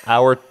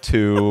hour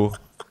 2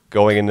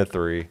 going into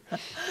 3.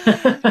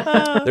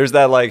 There's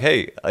that, like,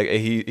 hey, like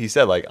he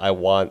said, like, I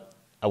want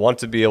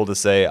to be able to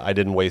say I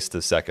didn't waste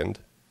a second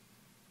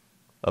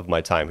of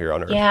my time here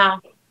on earth. Yeah.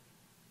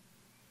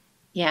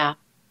 Yeah.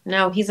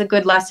 No, he's a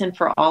good lesson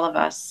for all of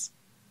us.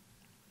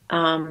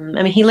 I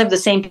mean, he lived the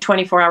same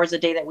 24 hours a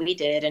day that we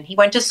did, and he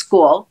went to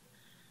school.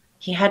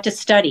 He had to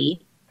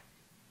study,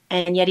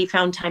 and yet he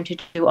found time to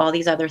do all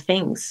these other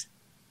things.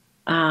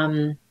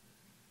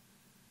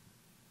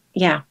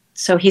 Yeah.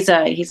 So he's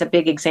a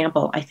big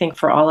example, I think,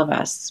 for all of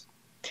us.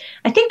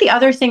 I think the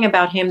other thing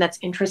about him that's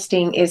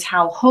interesting is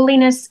how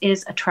holiness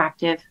is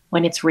attractive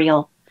when it's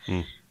real.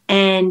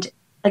 And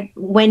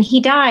when he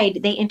died,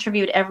 they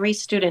interviewed every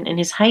student in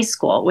his high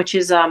school, which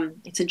is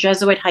it's a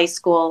Jesuit high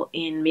school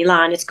in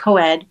Milan. It's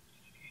co-ed.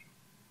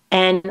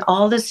 And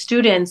all the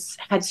students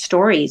had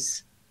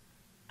stories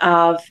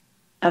of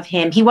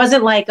him. He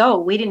wasn't like, oh,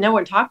 we didn't know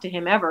or talk to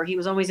him ever. He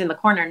was always in the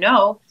corner.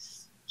 No,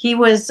 he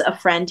was a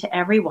friend to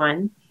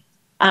everyone.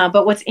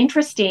 But what's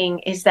interesting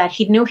is that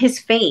he knew his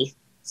faith.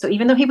 So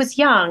even though he was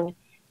young,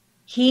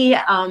 he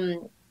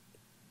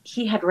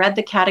had read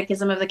the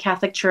Catechism of the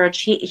Catholic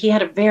Church. He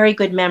had a very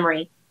good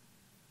memory.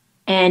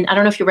 And I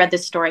don't know if you read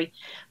this story,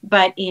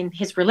 but in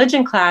his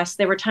religion class,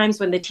 there were times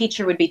when the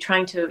teacher would be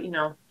trying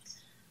to,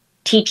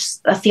 teach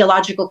a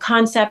theological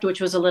concept,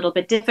 which was a little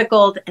bit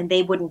difficult, and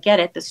they wouldn't get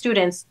it, the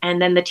students. And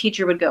then the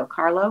teacher would go,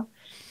 Carlo.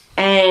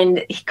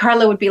 And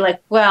Carlo would be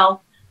like,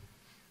 well,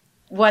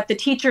 what the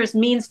teacher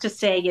means to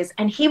say is,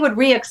 and he would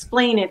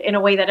re-explain it in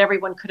a way that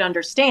everyone could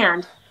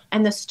understand.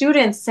 And the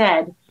students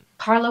said,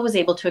 Carlo was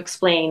able to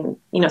explain,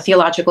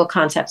 theological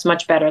concepts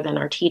much better than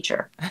our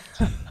teacher.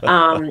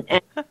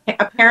 And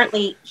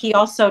apparently he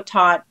also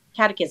taught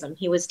catechism.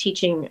 He was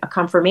teaching a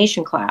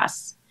confirmation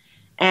class,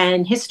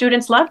 and his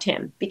students loved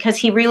him because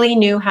he really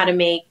knew how to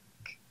make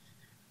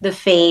the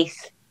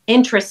faith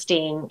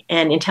interesting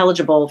and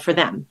intelligible for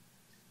them.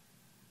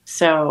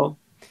 So,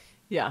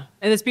 yeah.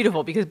 And it's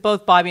beautiful because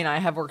both Bobby and I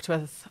have worked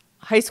with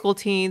high school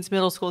teens,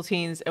 middle school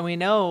teens, and we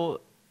know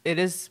it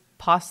is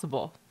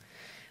possible.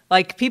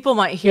 Like, people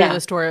might hear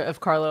the story of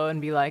Carlo and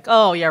be like,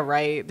 oh, yeah,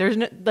 right. There's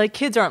no, like,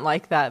 kids aren't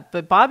like that.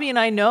 But Bobby and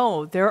I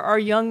know there are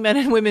young men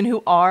and women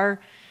who are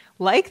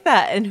like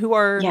that and who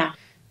are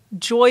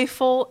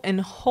joyful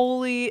and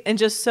holy and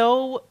just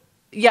so,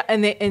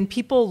 and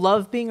people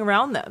love being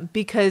around them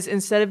because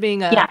instead of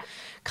being a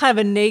kind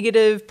of a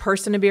negative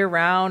person to be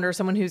around or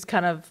someone who's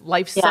kind of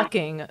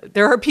life-sucking,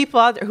 there are people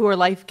out there who are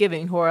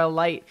life-giving, who are a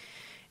light.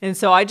 And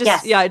so I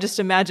just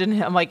imagine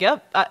him like,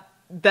 yep,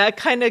 that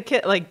kind of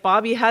kid, like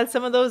Bobby had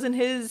some of those in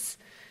his,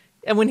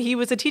 and when he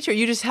was a teacher,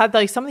 you just had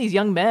like some of these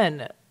young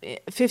men,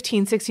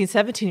 15, 16,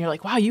 17, you're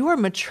like, wow, you are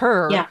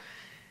mature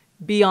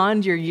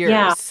beyond your years.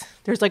 Yeah.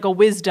 There's like a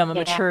wisdom, a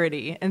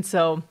maturity. And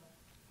so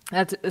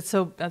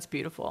that's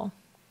beautiful,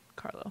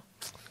 Carlo.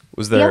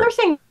 Was there, the other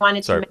thing I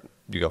wanted sorry, to,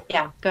 you go.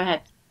 Yeah, go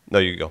ahead. No,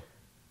 you go.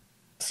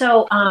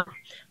 So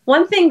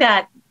one thing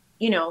that,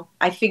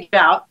 I figured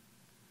out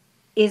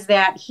is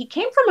that he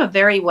came from a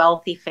very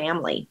wealthy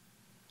family.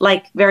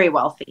 Like, very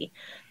wealthy.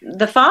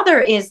 The father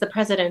is the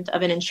president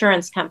of an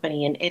insurance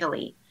company in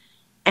Italy.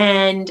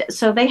 And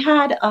so they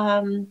had, I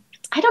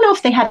don't know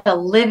if they had a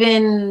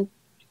live-in,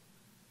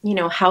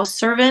 house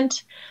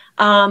servant,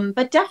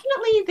 but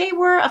definitely they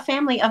were a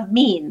family of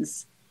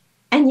means.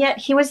 And yet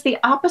he was the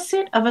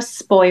opposite of a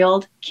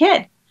spoiled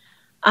kid.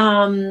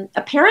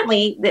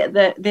 Apparently,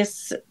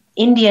 this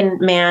Indian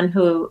man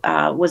who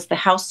was the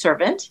house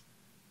servant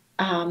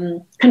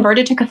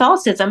converted to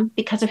Catholicism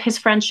because of his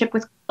friendship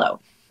with Carlo.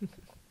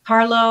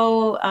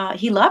 Carlo,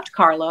 he loved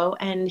Carlo,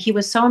 and he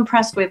was so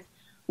impressed with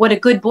what a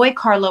good boy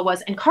Carlo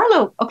was. And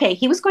Carlo,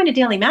 he was going to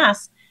daily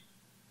mass,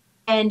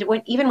 and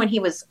even when he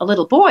was a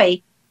little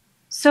boy,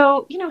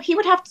 so he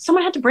would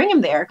someone had to bring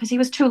him there because he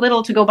was too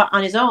little to go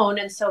on his own,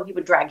 and so he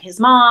would drag his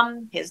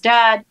mom, his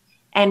dad,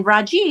 and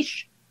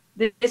Rajesh,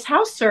 this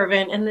house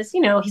servant, and this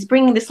he's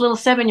bringing this little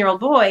 7-year-old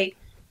boy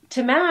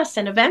to mass,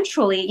 and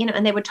eventually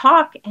and they would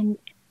talk, and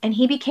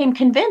he became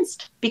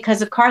convinced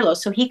because of Carlo,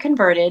 so he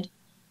converted.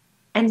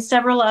 And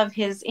several of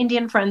his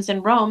Indian friends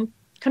in Rome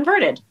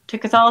converted to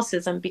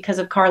Catholicism because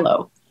of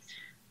Carlo.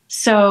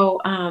 So,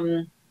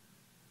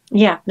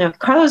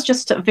 Carlo's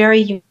just a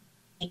very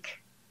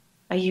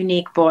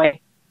unique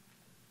boy.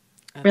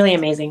 Really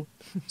amazing.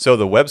 So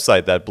the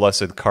website that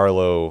Blessed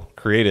Carlo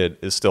created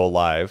is still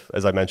alive.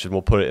 As I mentioned,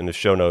 we'll put it in the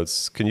show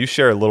notes. Can you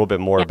share a little bit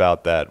more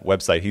about that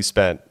website he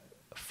spent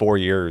 4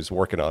 years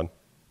working on?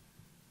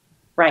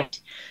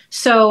 Right.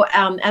 So,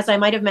 as I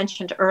might have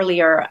mentioned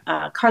earlier,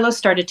 Carlos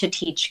started to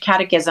teach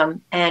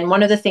catechism. And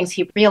one of the things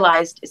he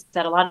realized is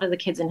that a lot of the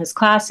kids in his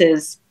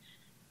classes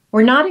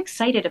were not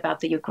excited about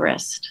the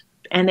Eucharist,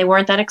 and they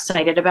weren't that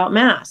excited about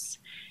Mass.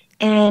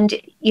 And,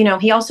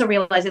 he also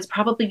realized it's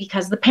probably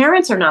because the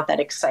parents are not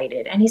that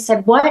excited. And he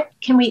said, what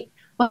can we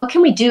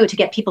do to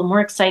get people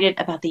more excited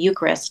about the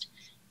Eucharist?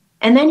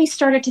 And then he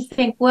started to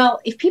think, well,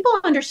 if people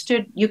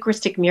understood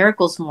Eucharistic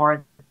miracles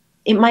more,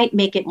 it might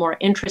make it more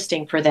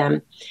interesting for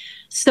them.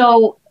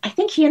 So I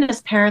think he and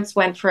his parents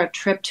went for a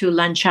trip to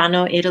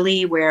Lanciano,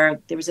 Italy, where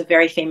there was a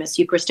very famous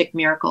Eucharistic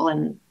miracle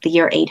in the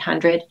year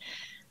 800,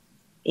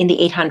 in the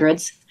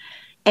 800s.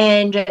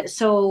 And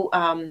so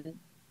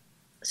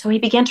he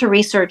began to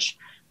research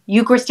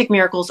Eucharistic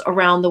miracles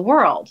around the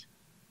world.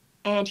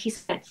 And he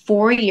spent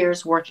 4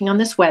 years working on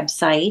this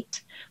website.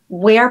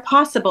 Where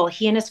possible,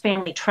 he and his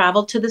family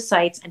traveled to the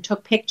sites and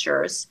took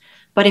pictures.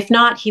 But if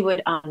not, he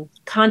would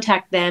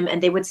contact them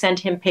and they would send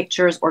him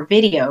pictures or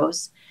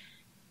videos.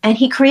 And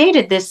he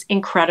created this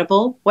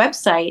incredible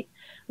website,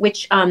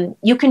 which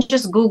you can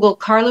just Google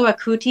Carlo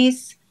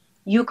Acutis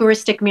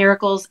Eucharistic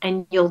miracles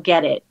and you'll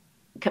get it,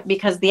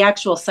 because the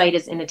actual site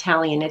is in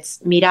Italian. It's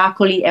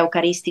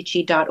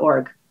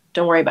miracolieucaristici.org.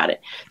 Don't worry about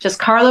it. Just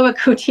Carlo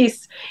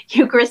Acutis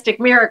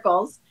Eucharistic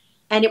miracles,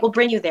 and it will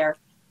bring you there.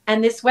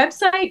 And this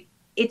website,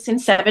 it's in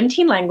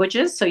 17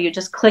 languages. So you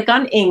just click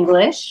on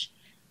English.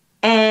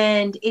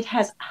 And it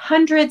has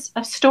hundreds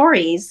of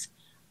stories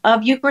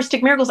of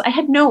Eucharistic miracles. I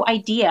had no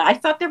idea. I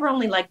thought there were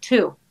only like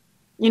 2.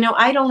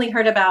 I'd only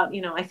heard about,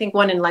 I think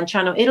one in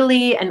Lanciano,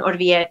 Italy, and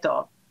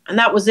Orvieto. And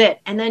that was it.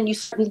 And then you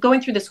start going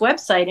through this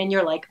website and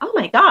you're like, oh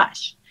my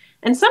gosh.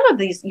 And some of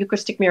these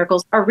Eucharistic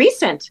miracles are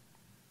recent.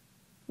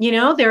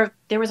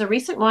 There was a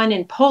recent one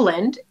in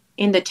Poland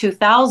in the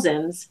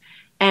 2000s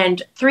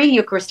and 3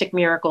 Eucharistic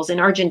miracles in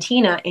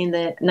Argentina in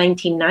the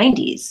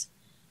 1990s.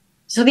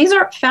 So these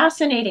are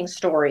fascinating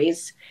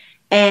stories.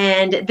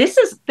 And this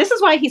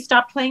is why he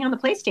stopped playing on the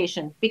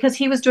PlayStation, because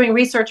he was doing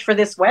research for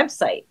this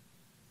website.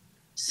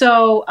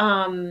 So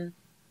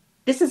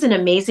this is an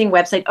amazing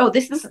website. Oh,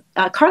 this is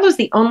Carlo's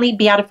the only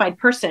beatified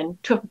person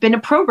to have been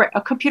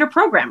a computer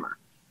programmer,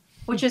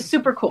 which is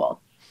super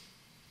cool.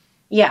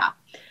 Yeah.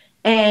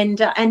 And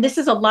this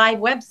is a live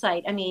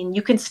website. I mean,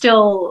 you can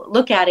still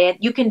look at it.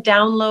 You can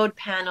download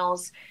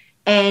panels.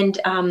 And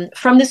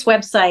from this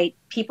website,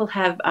 people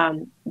have,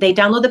 they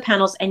download the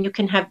panels and you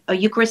can have a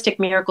Eucharistic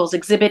miracles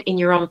exhibit in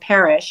your own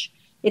parish.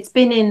 It's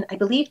been in, I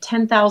believe,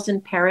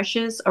 10,000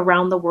 parishes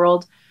around the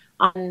world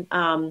on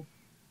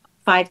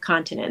 5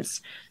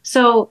 continents.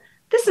 So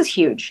this is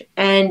huge.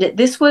 And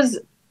this was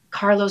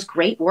Carlo's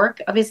great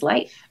work of his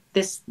life,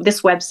 this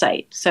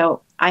website.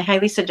 So I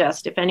highly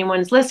suggest, if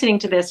anyone's listening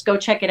to this, go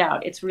check it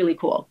out. It's really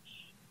cool.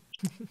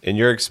 In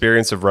your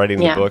experience of writing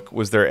the book,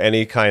 was there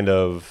any kind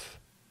of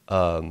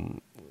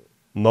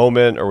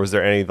moment, or was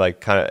there any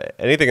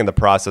anything in the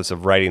process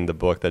of writing the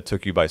book that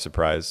took you by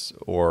surprise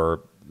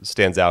or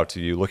stands out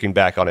to you looking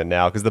back on it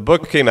now? Because the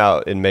book came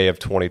out in May of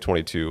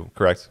 2022,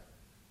 correct?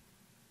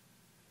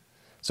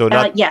 So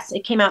yes,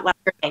 it came out last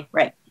May,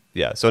 right?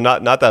 Yeah, so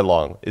not that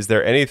long. Is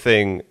there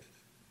anything,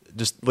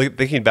 just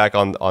thinking back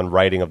on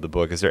writing of the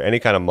book, is there any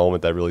kind of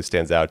moment that really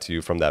stands out to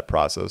you from that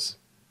process?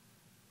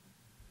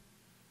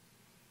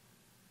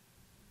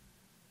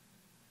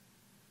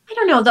 I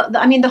don't know.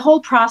 The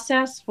whole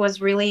process was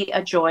really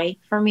a joy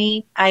for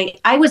me.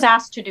 I was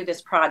asked to do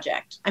this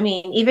project. I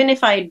mean, even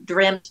if I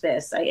dreamt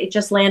this, it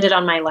just landed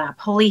on my lap.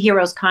 Holy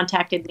Heroes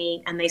contacted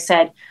me and they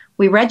said,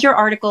 we read your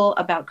article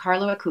about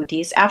Carlo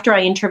Acutis. After I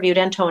interviewed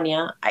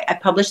Antonia, I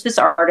published this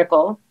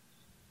article.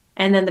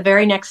 And then the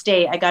very next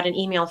day, I got an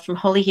email from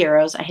Holy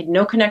Heroes. I had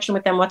no connection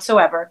with them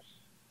whatsoever.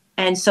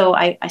 And so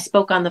I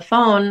spoke on the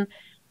phone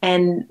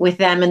and with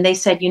them, and they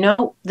said,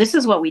 this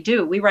is what we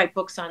do. We write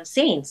books on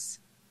saints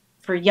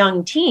for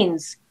young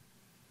teens.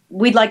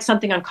 We'd like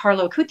something on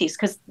Carlo Acutis,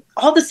 because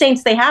all the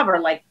saints they have are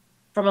like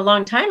from a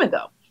long time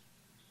ago.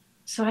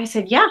 So I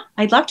said, yeah,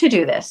 I'd love to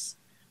do this.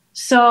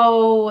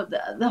 So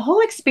the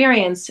whole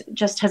experience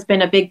just has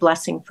been a big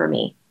blessing for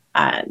me.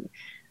 And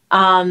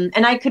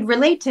I could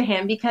relate to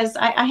him because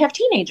I have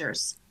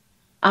teenagers,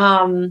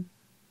 and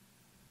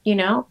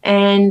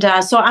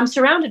so I'm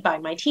surrounded by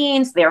my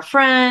teens, their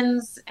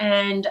friends,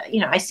 and,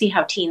 I see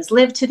how teens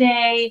live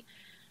today.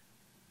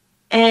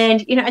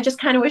 And, I just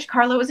kind of wish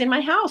Carlo was in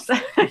my house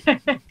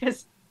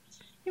because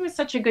he was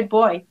such a good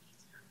boy.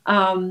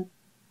 No,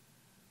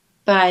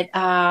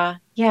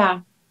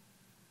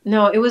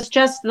 it was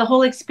just, the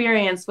whole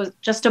experience was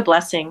just a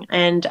blessing.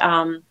 And,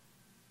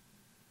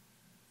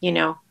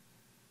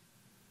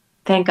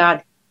 thank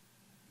God.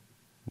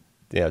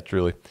 Yeah,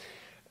 truly.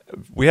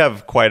 We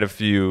have quite a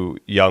few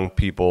young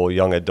people,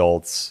 young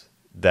adults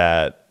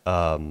that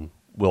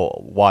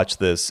will watch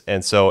this.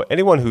 And so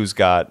anyone who's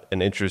got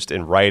an interest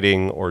in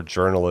writing or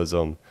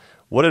journalism,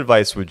 what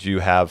advice would you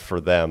have for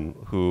them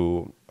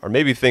who are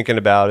maybe thinking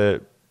about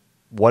it,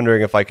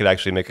 wondering if I could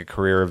actually make a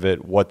career of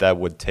it, what that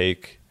would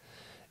take?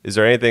 Is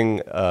there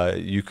anything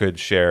you could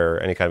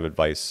share, any kind of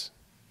advice?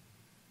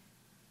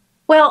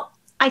 Well,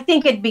 I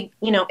think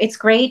it's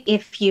great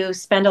if you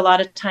spend a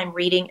lot of time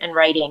reading and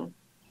writing.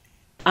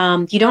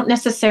 You don't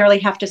necessarily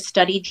have to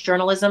study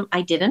journalism.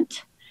 I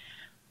didn't.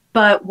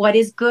 But what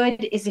is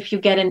good is if you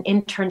get an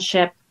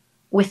internship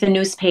with a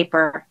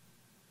newspaper,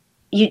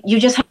 you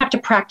just have to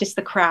practice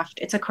the craft.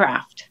 It's a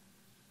craft.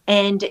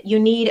 And you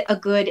need a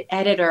good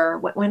editor.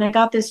 When I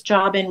got this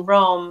job in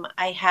Rome,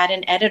 I had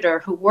an editor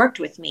who worked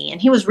with me, and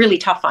he was really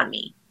tough on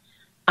me.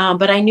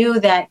 But I knew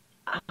that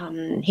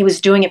he was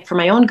doing it for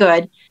my own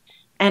good,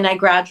 and I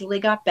gradually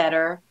got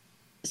better.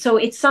 So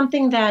it's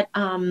something that,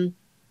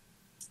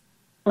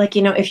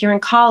 if you're in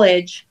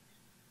college,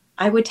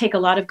 I would take a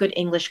lot of good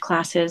English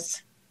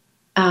classes,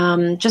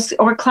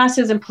 or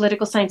classes in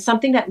political science,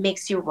 something that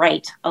makes you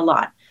write a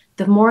lot.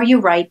 The more you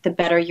write, the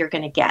better you're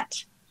going to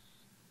get.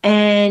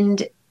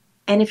 And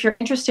if you're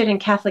interested in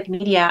Catholic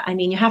media, I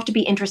mean, you have to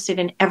be interested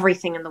in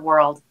everything in the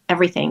world,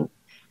 everything,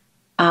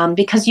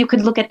 because you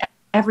could look at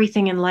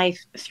everything in life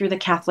through the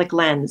Catholic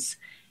lens,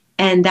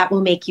 and that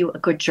will make you a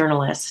good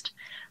journalist.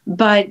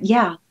 But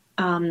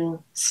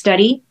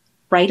study,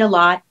 write a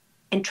lot,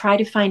 and try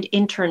to find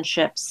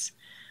internships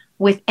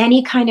with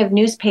any kind of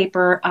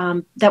newspaper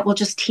that will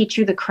just teach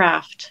you the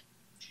craft.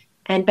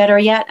 And better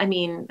yet, I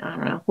mean, I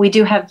don't know, we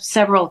do have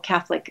several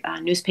Catholic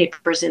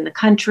newspapers in the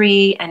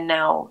country, and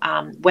now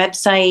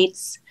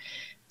websites.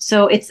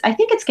 So I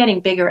think it's getting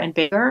bigger and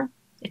bigger.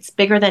 It's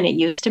bigger than it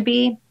used to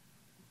be.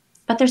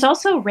 But there's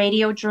also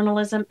radio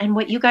journalism and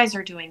what you guys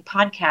are doing,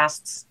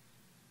 podcasts,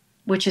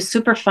 which is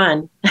super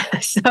fun.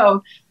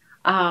 So,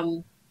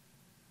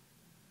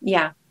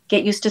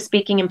 get used to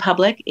speaking in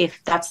public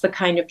if that's the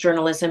kind of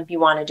journalism you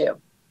want to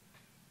do.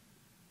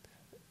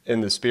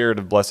 In the spirit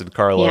of Blessed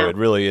Carlo, It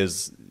really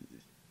is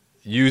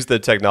use the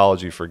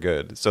technology for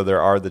good. So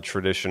there are the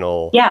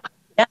traditional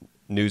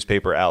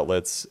newspaper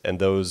outlets and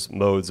those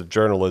modes of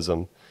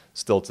journalism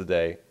still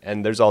today.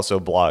 And there's also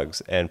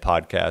blogs and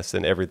podcasts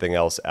and everything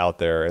else out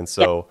there. And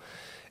so,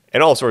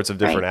 and all sorts of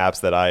different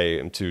apps that I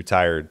am too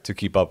tired to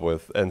keep up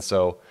with. And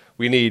so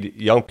we need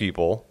young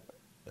people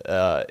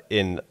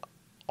in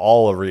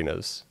all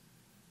arenas.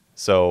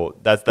 So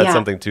that's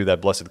something too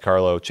that Blessed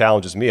Carlo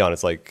challenges me on.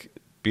 It's like,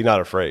 be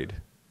not afraid.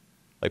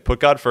 Like,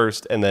 put God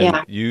first, and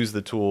then use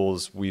the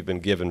tools we've been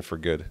given for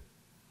good.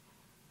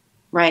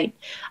 Right.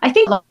 I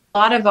think a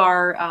lot of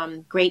our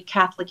great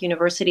Catholic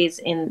universities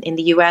in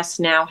the U.S.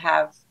 now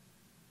have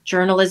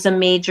journalism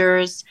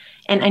majors.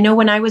 And I know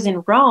when I was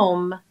in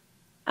Rome,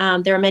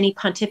 there are many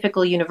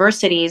pontifical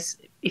universities,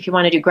 if you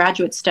want to do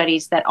graduate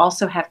studies, that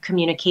also have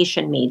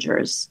communication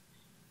majors.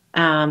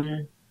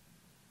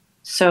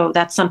 So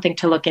that's something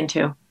to look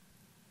into.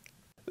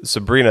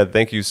 Sabrina,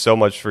 thank you so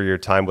much for your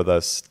time with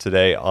us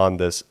today on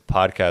this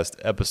podcast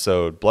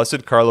episode.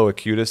 Blessed Carlo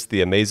Acutis,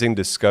 The Amazing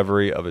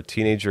Discovery of a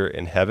Teenager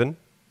in Heaven.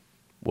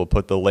 We'll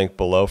put the link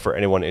below for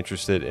anyone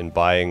interested in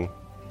buying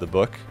the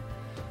book.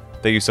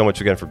 Thank you so much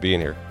again for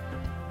being here.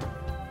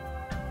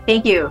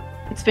 Thank you.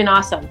 It's been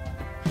awesome.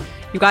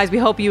 You guys, we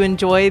hope you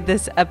enjoyed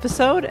this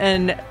episode,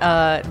 and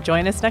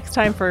join us next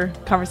time for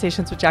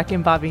Conversations with Jackie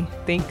and Bobby.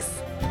 Thanks.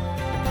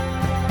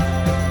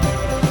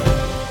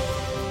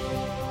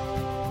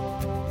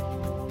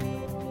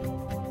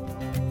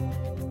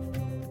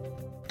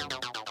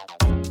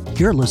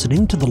 You're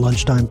listening to the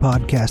Lunchtime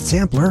Podcast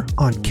Sampler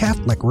on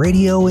Catholic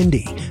Radio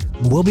Indy.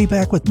 We'll be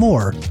back with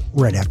more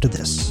right after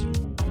this.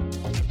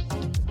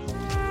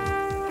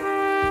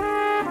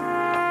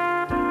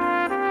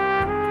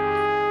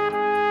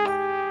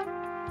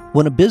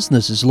 When a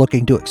business is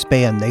looking to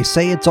expand, they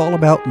say it's all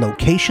about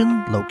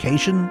location,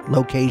 location,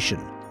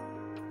 location.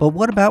 But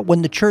what about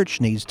when the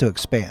church needs to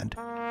expand,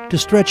 to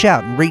stretch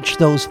out and reach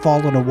those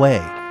fallen away,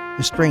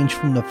 estranged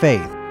from the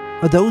faith,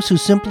 or those who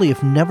simply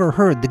have never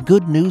heard the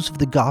good news of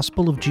the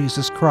gospel of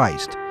Jesus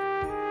Christ?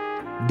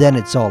 Then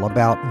it's all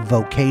about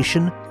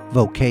vocation,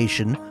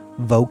 vocation,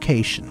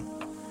 vocation.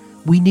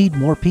 We need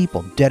more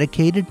people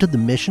dedicated to the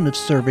mission of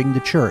serving the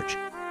church,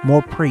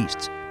 more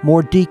priests,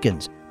 more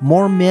deacons,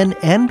 more men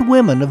and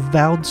women of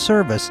vowed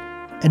service,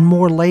 and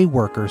more lay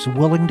workers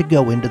willing to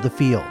go into the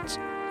fields.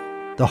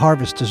 The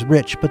harvest is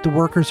rich, but the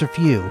workers are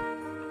few.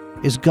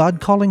 Is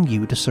God calling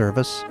you to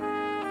service?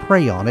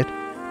 Pray on it,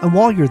 and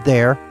while you're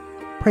there,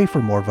 pray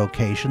for more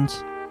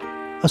vocations.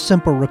 A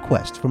simple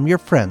request from your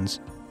friends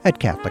at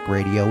Catholic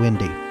Radio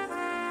Indy.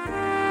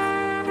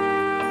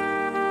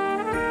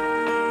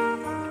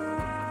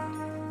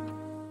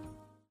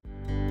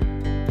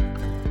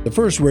 The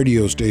first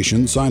radio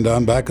station signed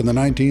on back in the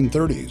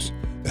 1930s.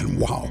 And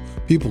wow,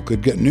 people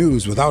could get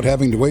news without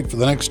having to wait for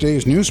the next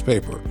day's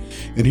newspaper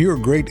and hear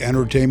great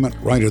entertainment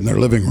right in their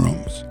living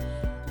rooms.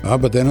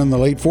 But then in the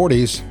late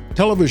 40s,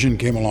 television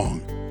came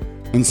along.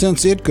 And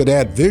since it could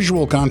add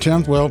visual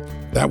content, well,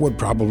 that would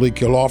probably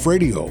kill off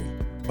radio.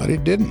 But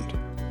it didn't.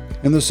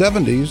 In the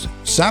 70s,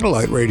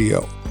 satellite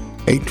radio,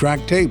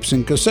 8-track tapes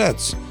and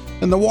cassettes,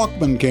 and the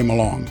Walkman came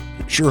along.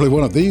 Surely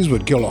one of these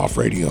would kill off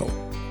radio.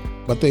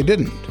 But they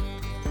didn't.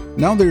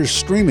 Now there's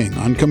streaming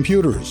on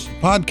computers,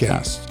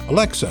 podcasts,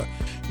 Alexa,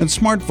 and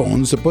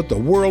smartphones that put the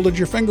world at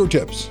your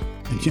fingertips.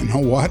 And you know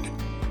what?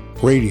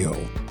 Radio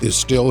is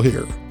still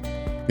here.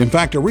 In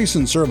fact, a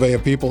recent survey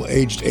of people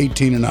aged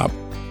 18 and up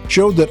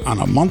showed that on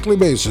a monthly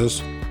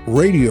basis,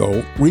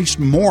 radio reached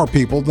more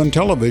people than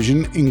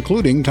television,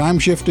 including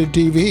time-shifted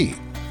TV.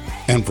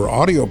 And for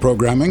audio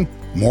programming,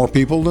 more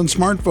people than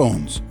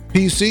smartphones,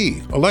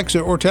 PC,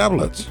 Alexa, or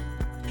tablets.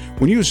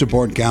 When you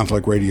support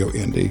Catholic Radio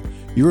Indy,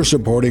 you're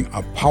supporting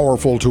a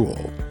powerful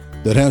tool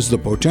that has the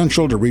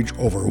potential to reach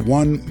over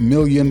 1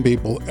 million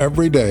people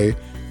every day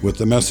with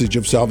the message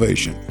of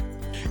salvation.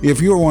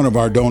 If you're one of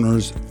our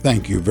donors,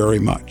 thank you very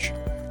much.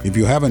 If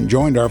you haven't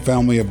joined our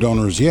family of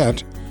donors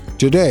yet,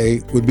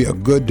 today would be a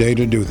good day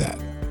to do that.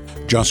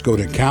 Just go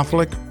to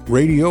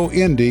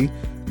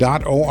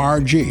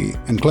CatholicRadioIndy.org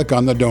and click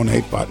on the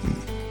donate button.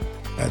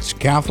 That's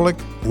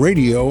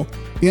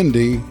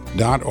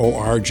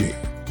CatholicRadioIndy.org.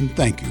 And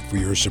thank you for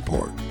your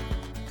support.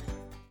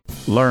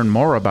 Learn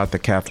more about the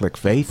Catholic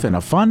faith in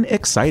a fun,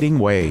 exciting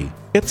way.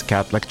 It's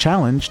Catholic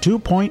Challenge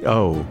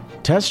 2.0.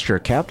 Test your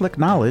Catholic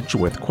knowledge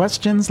with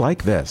questions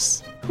like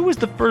this. Who was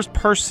the first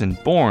person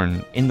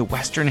born in the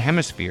Western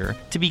Hemisphere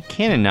to be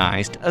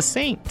canonized a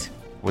saint?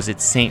 Was it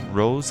Saint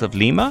Rose of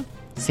Lima,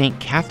 Saint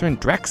Catherine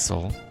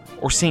Drexel,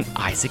 or Saint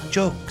Isaac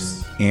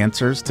Jogues?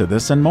 Answers to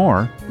this and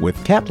more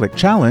with Catholic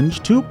Challenge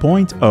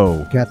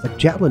 2.0. Catholic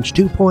Challenge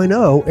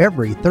 2.0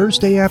 every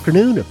Thursday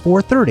afternoon at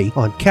 4:30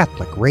 on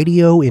Catholic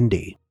Radio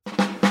Indy.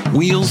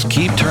 Wheels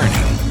keep turning.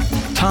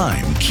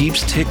 Time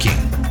keeps ticking.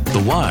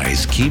 The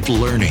wise keep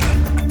learning.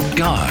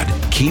 God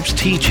keeps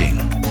teaching.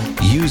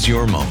 Use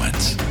your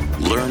moments.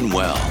 Learn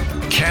well.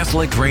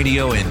 Catholic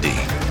Radio Indy.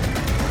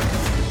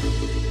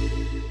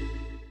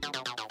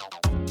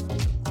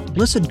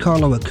 Blessed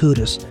Carlo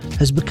Acutis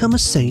has become a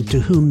saint to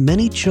whom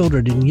many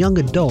children and young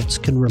adults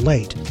can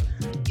relate.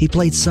 He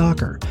played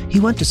soccer,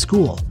 he went to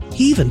school,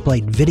 he even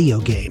played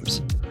video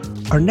games.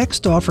 Our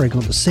next offering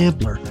on the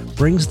sampler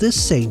brings this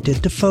saint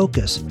into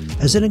focus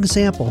as an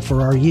example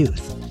for our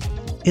youth.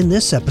 In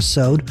this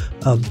episode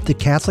of the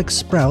Catholic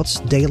Sprouts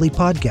daily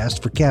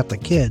podcast for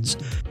Catholic kids,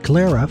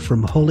 Clara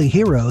from Holy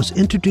Heroes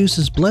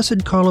introduces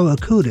Blessed Carlo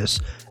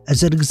Acutis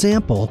as an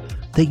example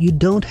that you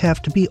don't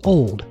have to be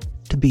old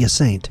to be a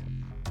saint.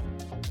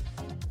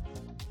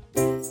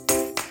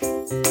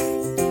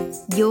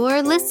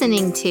 You're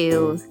listening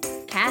to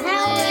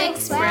Catholic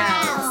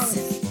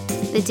Sprouts,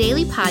 the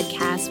daily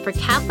podcast for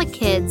Catholic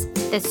kids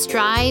that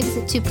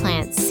strives to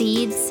plant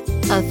seeds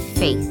of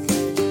faith.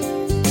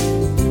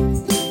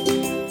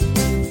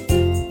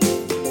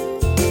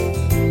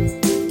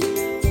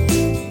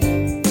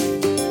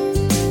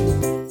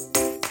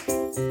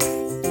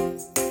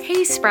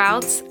 Hey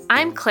Sprouts,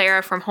 I'm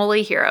Clara from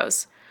Holy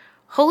Heroes.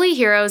 Holy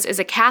Heroes is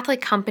a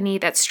Catholic company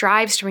that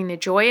strives to bring the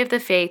joy of the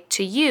faith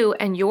to you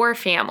and your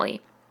family.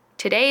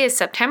 Today is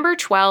September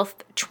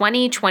 12th,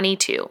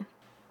 2022.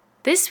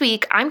 This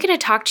week, I'm going to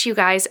talk to you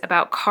guys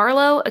about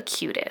Carlo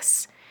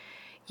Acutis.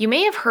 You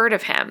may have heard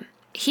of him.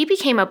 He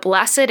became a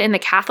blessed in the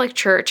Catholic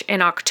Church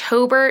in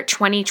October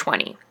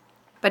 2020.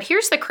 But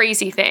here's the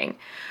crazy thing.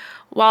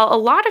 While a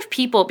lot of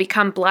people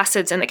become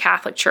blesseds in the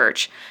Catholic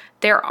Church,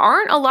 there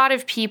aren't a lot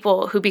of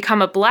people who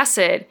become a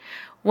blessed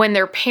when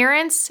their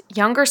parents,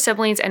 younger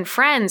siblings, and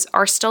friends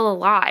are still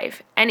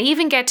alive and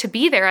even get to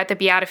be there at the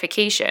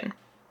beatification.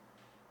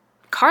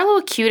 Carlo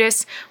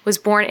Acutis was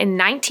born in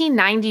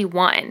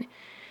 1991.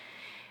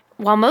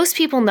 While most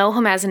people know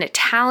him as an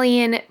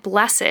Italian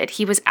blessed,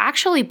 he was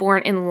actually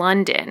born in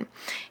London.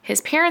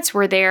 His parents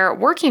were there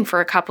working for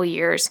a couple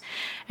years,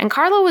 and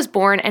Carlo was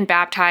born and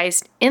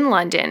baptized in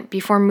London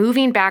before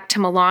moving back to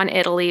Milan,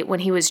 Italy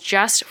when he was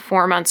just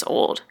 4 months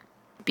old.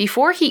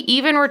 Before he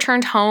even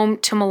returned home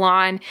to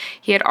Milan,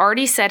 he had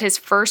already said his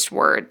first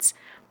words,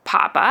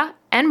 Papa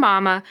and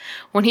Mama,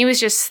 when he was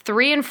just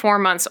 3 and 4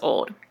 months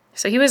old.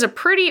 So he was a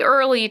pretty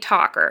early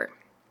talker.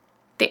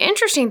 The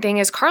interesting thing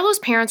is Carlo's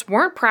parents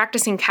weren't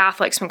practicing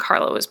Catholics when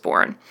Carlo was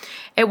born.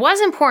 It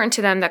was important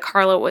to them that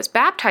Carlo was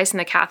baptized in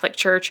the Catholic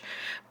Church,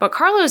 but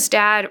Carlo's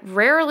dad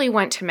rarely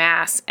went to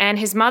Mass, and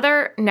his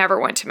mother never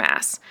went to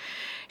Mass.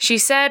 She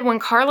said when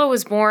Carlo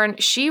was born,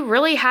 she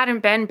really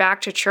hadn't been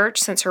back to church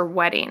since her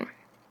wedding.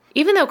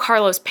 Even though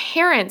Carlo's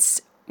parents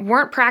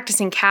weren't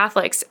practicing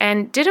Catholics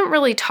and didn't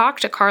really talk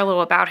to Carlo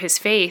about his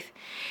faith,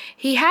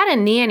 he had a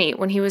nanny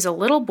when he was a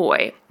little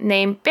boy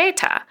named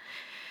Beta.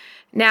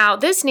 Now,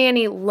 this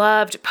nanny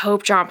loved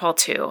Pope John Paul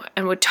II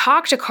and would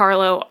talk to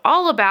Carlo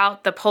all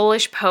about the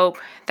Polish Pope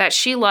that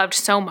she loved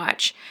so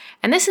much.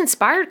 And this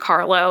inspired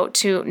Carlo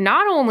to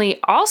not only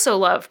also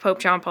love Pope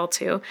John Paul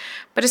II,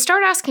 but to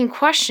start asking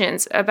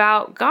questions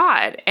about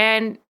God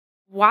and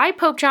why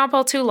Pope John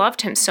Paul II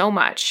loved him so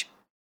much.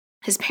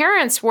 His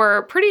parents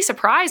were pretty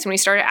surprised when he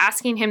started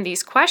asking him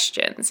these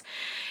questions.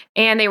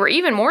 And they were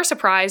even more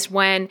surprised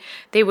when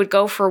they would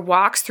go for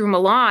walks through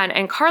Milan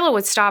and Carlo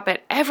would stop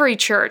at every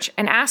church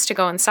and ask to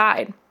go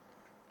inside.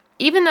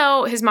 Even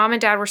though his mom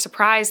and dad were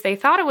surprised, they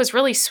thought it was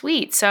really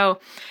sweet, so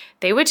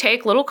they would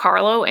take little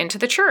Carlo into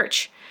the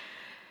church.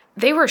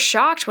 They were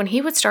shocked when he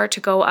would start to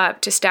go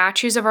up to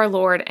statues of our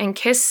Lord and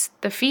kiss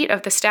the feet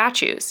of the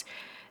statues.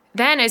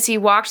 Then, as he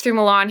walked through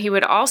Milan, he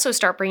would also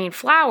start bringing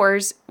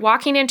flowers,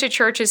 walking into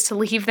churches to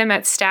leave them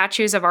at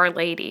statues of Our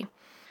Lady.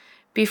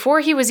 Before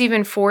he was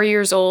even 4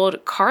 years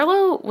old,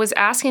 Carlo was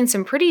asking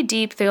some pretty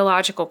deep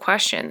theological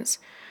questions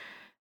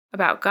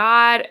about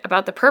God,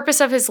 about the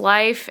purpose of his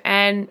life,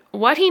 and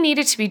what he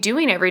needed to be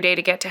doing every day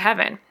to get to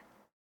heaven.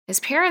 His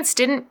parents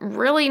didn't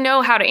really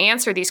know how to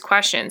answer these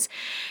questions,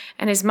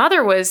 and his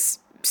mother was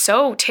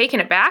so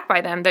taken aback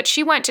by them that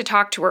she went to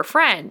talk to her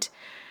friend.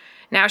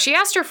 Now, she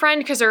asked her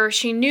friend because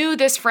she knew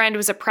this friend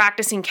was a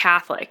practicing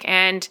Catholic,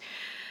 and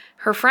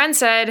her friend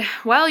said,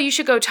 well, you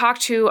should go talk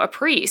to a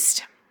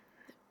priest.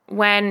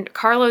 When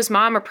Carlo's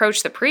mom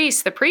approached the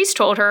priest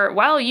told her,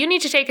 well, you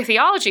need to take a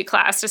theology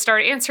class to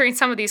start answering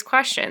some of these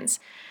questions.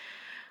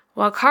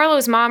 While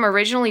Carlo's mom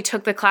originally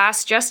took the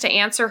class just to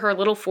answer her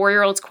little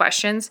 4-year-old's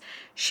questions,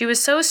 she was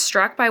so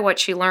struck by what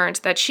she learned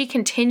that she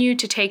continued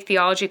to take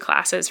theology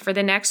classes for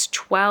the next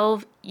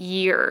 12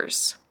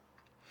 years.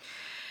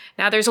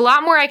 Now, there's a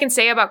lot more I can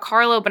say about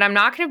Carlo, but I'm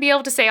not going to be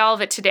able to say all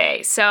of it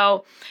today.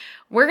 So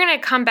we're going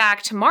to come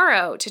back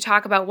tomorrow to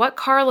talk about what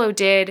Carlo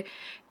did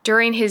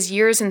during his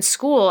years in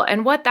school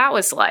and what that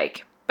was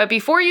like. But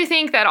before you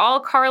think that all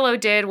Carlo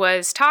did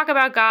was talk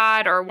about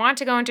God or want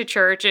to go into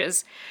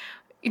churches,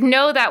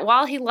 know that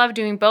while he loved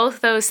doing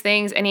both those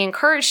things and he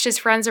encouraged his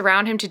friends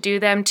around him to do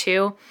them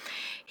too,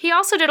 he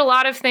also did a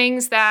lot of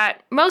things that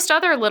most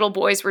other little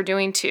boys were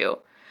doing too.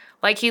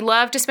 Like he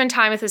loved to spend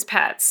time with his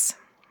pets.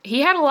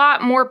 He had a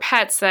lot more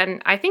pets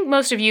than I think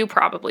most of you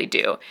probably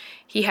do.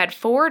 He had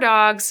 4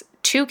 dogs,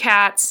 2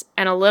 cats,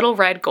 and a little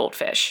red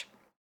goldfish.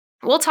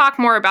 We'll talk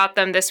more about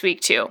them this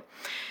week too.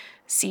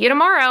 See you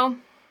tomorrow.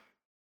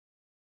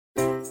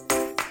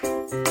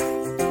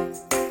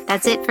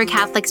 That's it for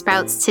Catholic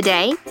Sprouts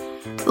today.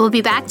 We'll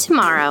be back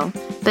tomorrow,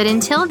 but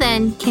until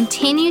then,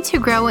 continue to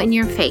grow in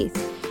your faith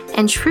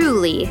and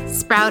truly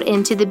sprout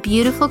into the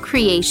beautiful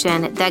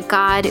creation that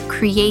God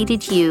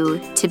created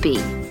you to be.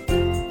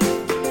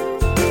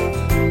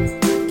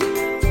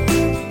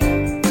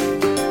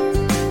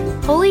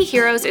 Holy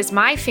Heroes is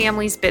my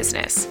family's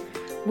business.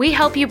 We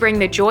help you bring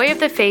the joy of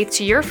the faith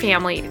to your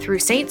family through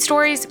saint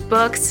stories,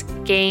 books,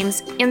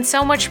 games, and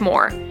so much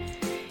more.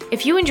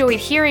 If you enjoyed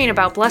hearing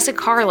about Blessed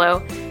Carlo,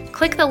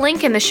 click the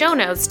link in the show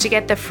notes to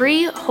get the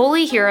free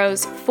Holy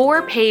Heroes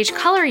 4-page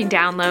coloring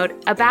download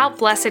about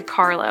Blessed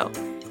Carlo.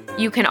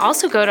 You can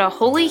also go to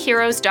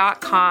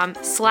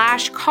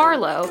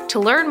holyheroes.com/Carlo to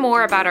learn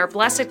more about our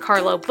Blessed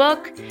Carlo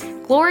book,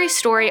 Glory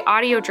Story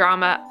audio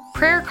drama,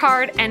 prayer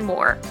card, and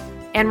more.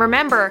 And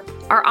remember,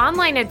 our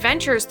online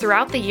adventures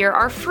throughout the year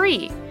are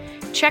free.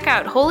 Check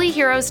out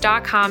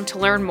holyheroes.com to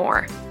learn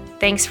more.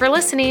 Thanks for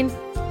listening.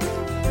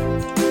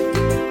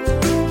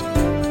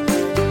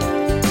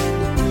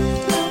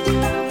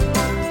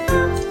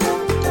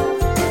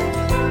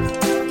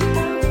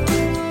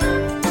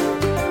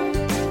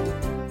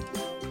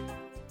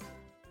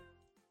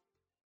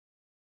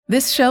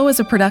 This show is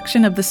a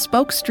production of the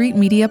Spoke Street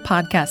Media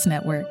Podcast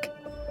Network.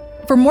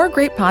 For more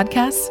great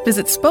podcasts,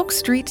 visit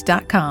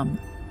spokestreet.com.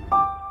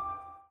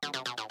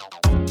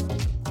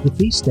 The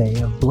feast day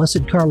of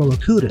Blessed Carlo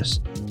Acutis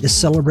is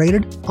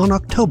celebrated on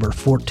October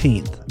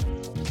 14th.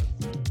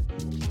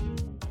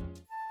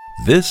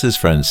 This is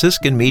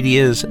Franciscan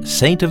Media's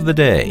Saint of the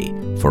Day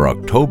for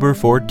October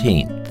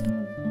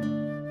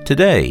 14th.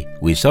 Today,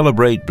 we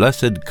celebrate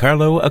Blessed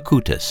Carlo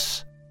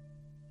Acutis.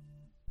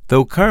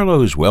 Though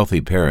Carlo's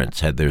wealthy parents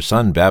had their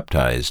son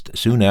baptized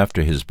soon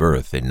after his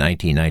birth in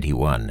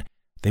 1991,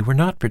 they were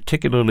not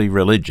particularly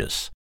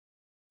religious.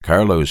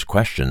 Carlo's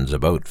questions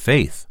about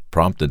faith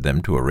prompted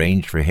them to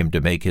arrange for him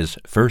to make his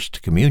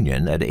first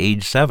communion at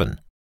age 7.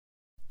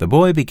 The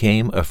boy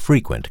became a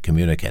frequent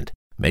communicant,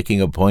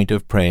 making a point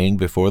of praying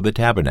before the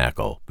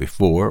tabernacle,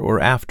 before or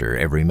after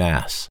every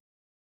Mass.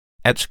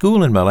 At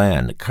school in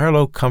Milan,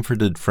 Carlo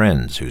comforted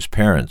friends whose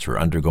parents were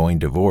undergoing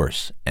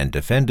divorce and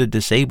defended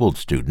disabled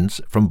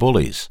students from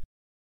bullies.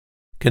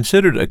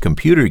 Considered a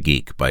computer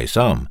geek by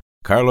some,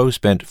 Carlo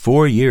spent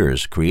 4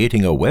 years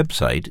creating a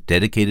website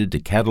dedicated to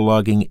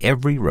cataloging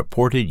every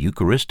reported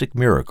Eucharistic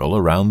miracle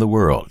around the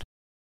world.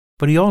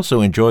 But he also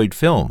enjoyed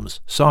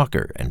films,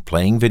 soccer, and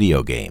playing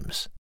video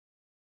games.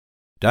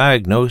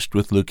 Diagnosed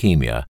with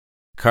leukemia,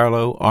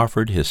 Carlo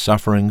offered his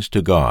sufferings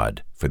to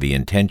God for the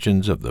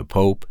intentions of the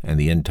Pope and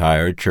the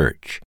entire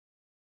Church.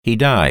 He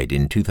died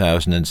in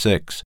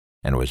 2006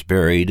 and was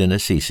buried in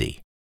Assisi.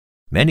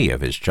 Many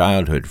of his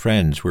childhood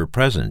friends were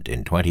present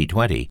in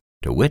 2020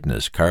 to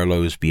witness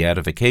Carlo's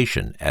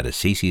beatification at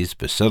Assisi's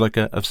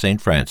Basilica of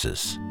St.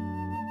 Francis.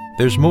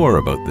 There's more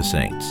about the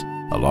saints,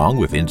 along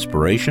with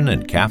inspiration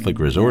and Catholic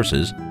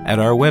resources, at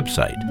our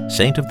website,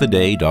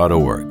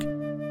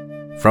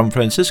 saintoftheday.org. From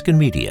Franciscan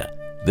Media,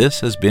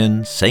 this has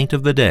been Saint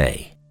of the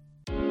Day.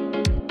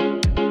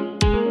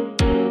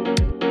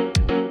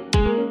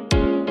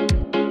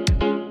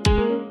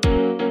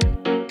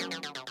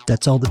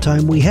 That's all the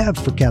time we have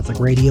for Catholic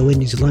Radio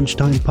Indy's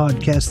Lunchtime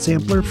Podcast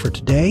Sampler for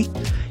today.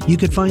 You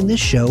can find this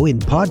show in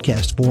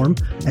podcast form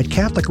at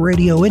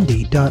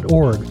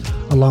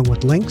catholicradioindy.org, along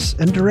with links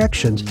and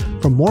directions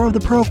for more of the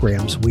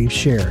programs we've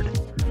shared.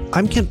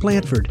 I'm Kent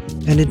Blanford,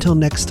 and until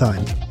next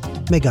time,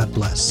 may God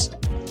bless.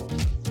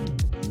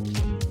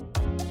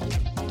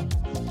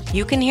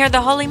 You can hear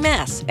the Holy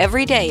Mass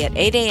every day at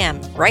 8 a.m.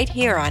 right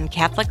here on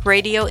Catholic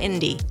Radio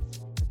Indy.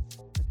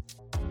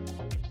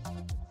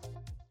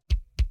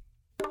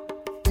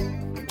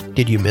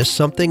 Did you miss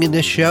something in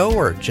this show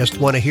or just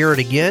want to hear it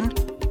again?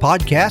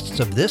 Podcasts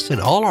of this and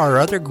all our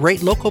other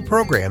great local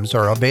programs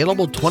are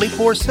available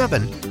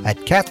 24/7 at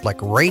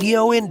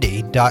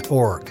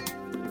CatholicRadioIndy.org.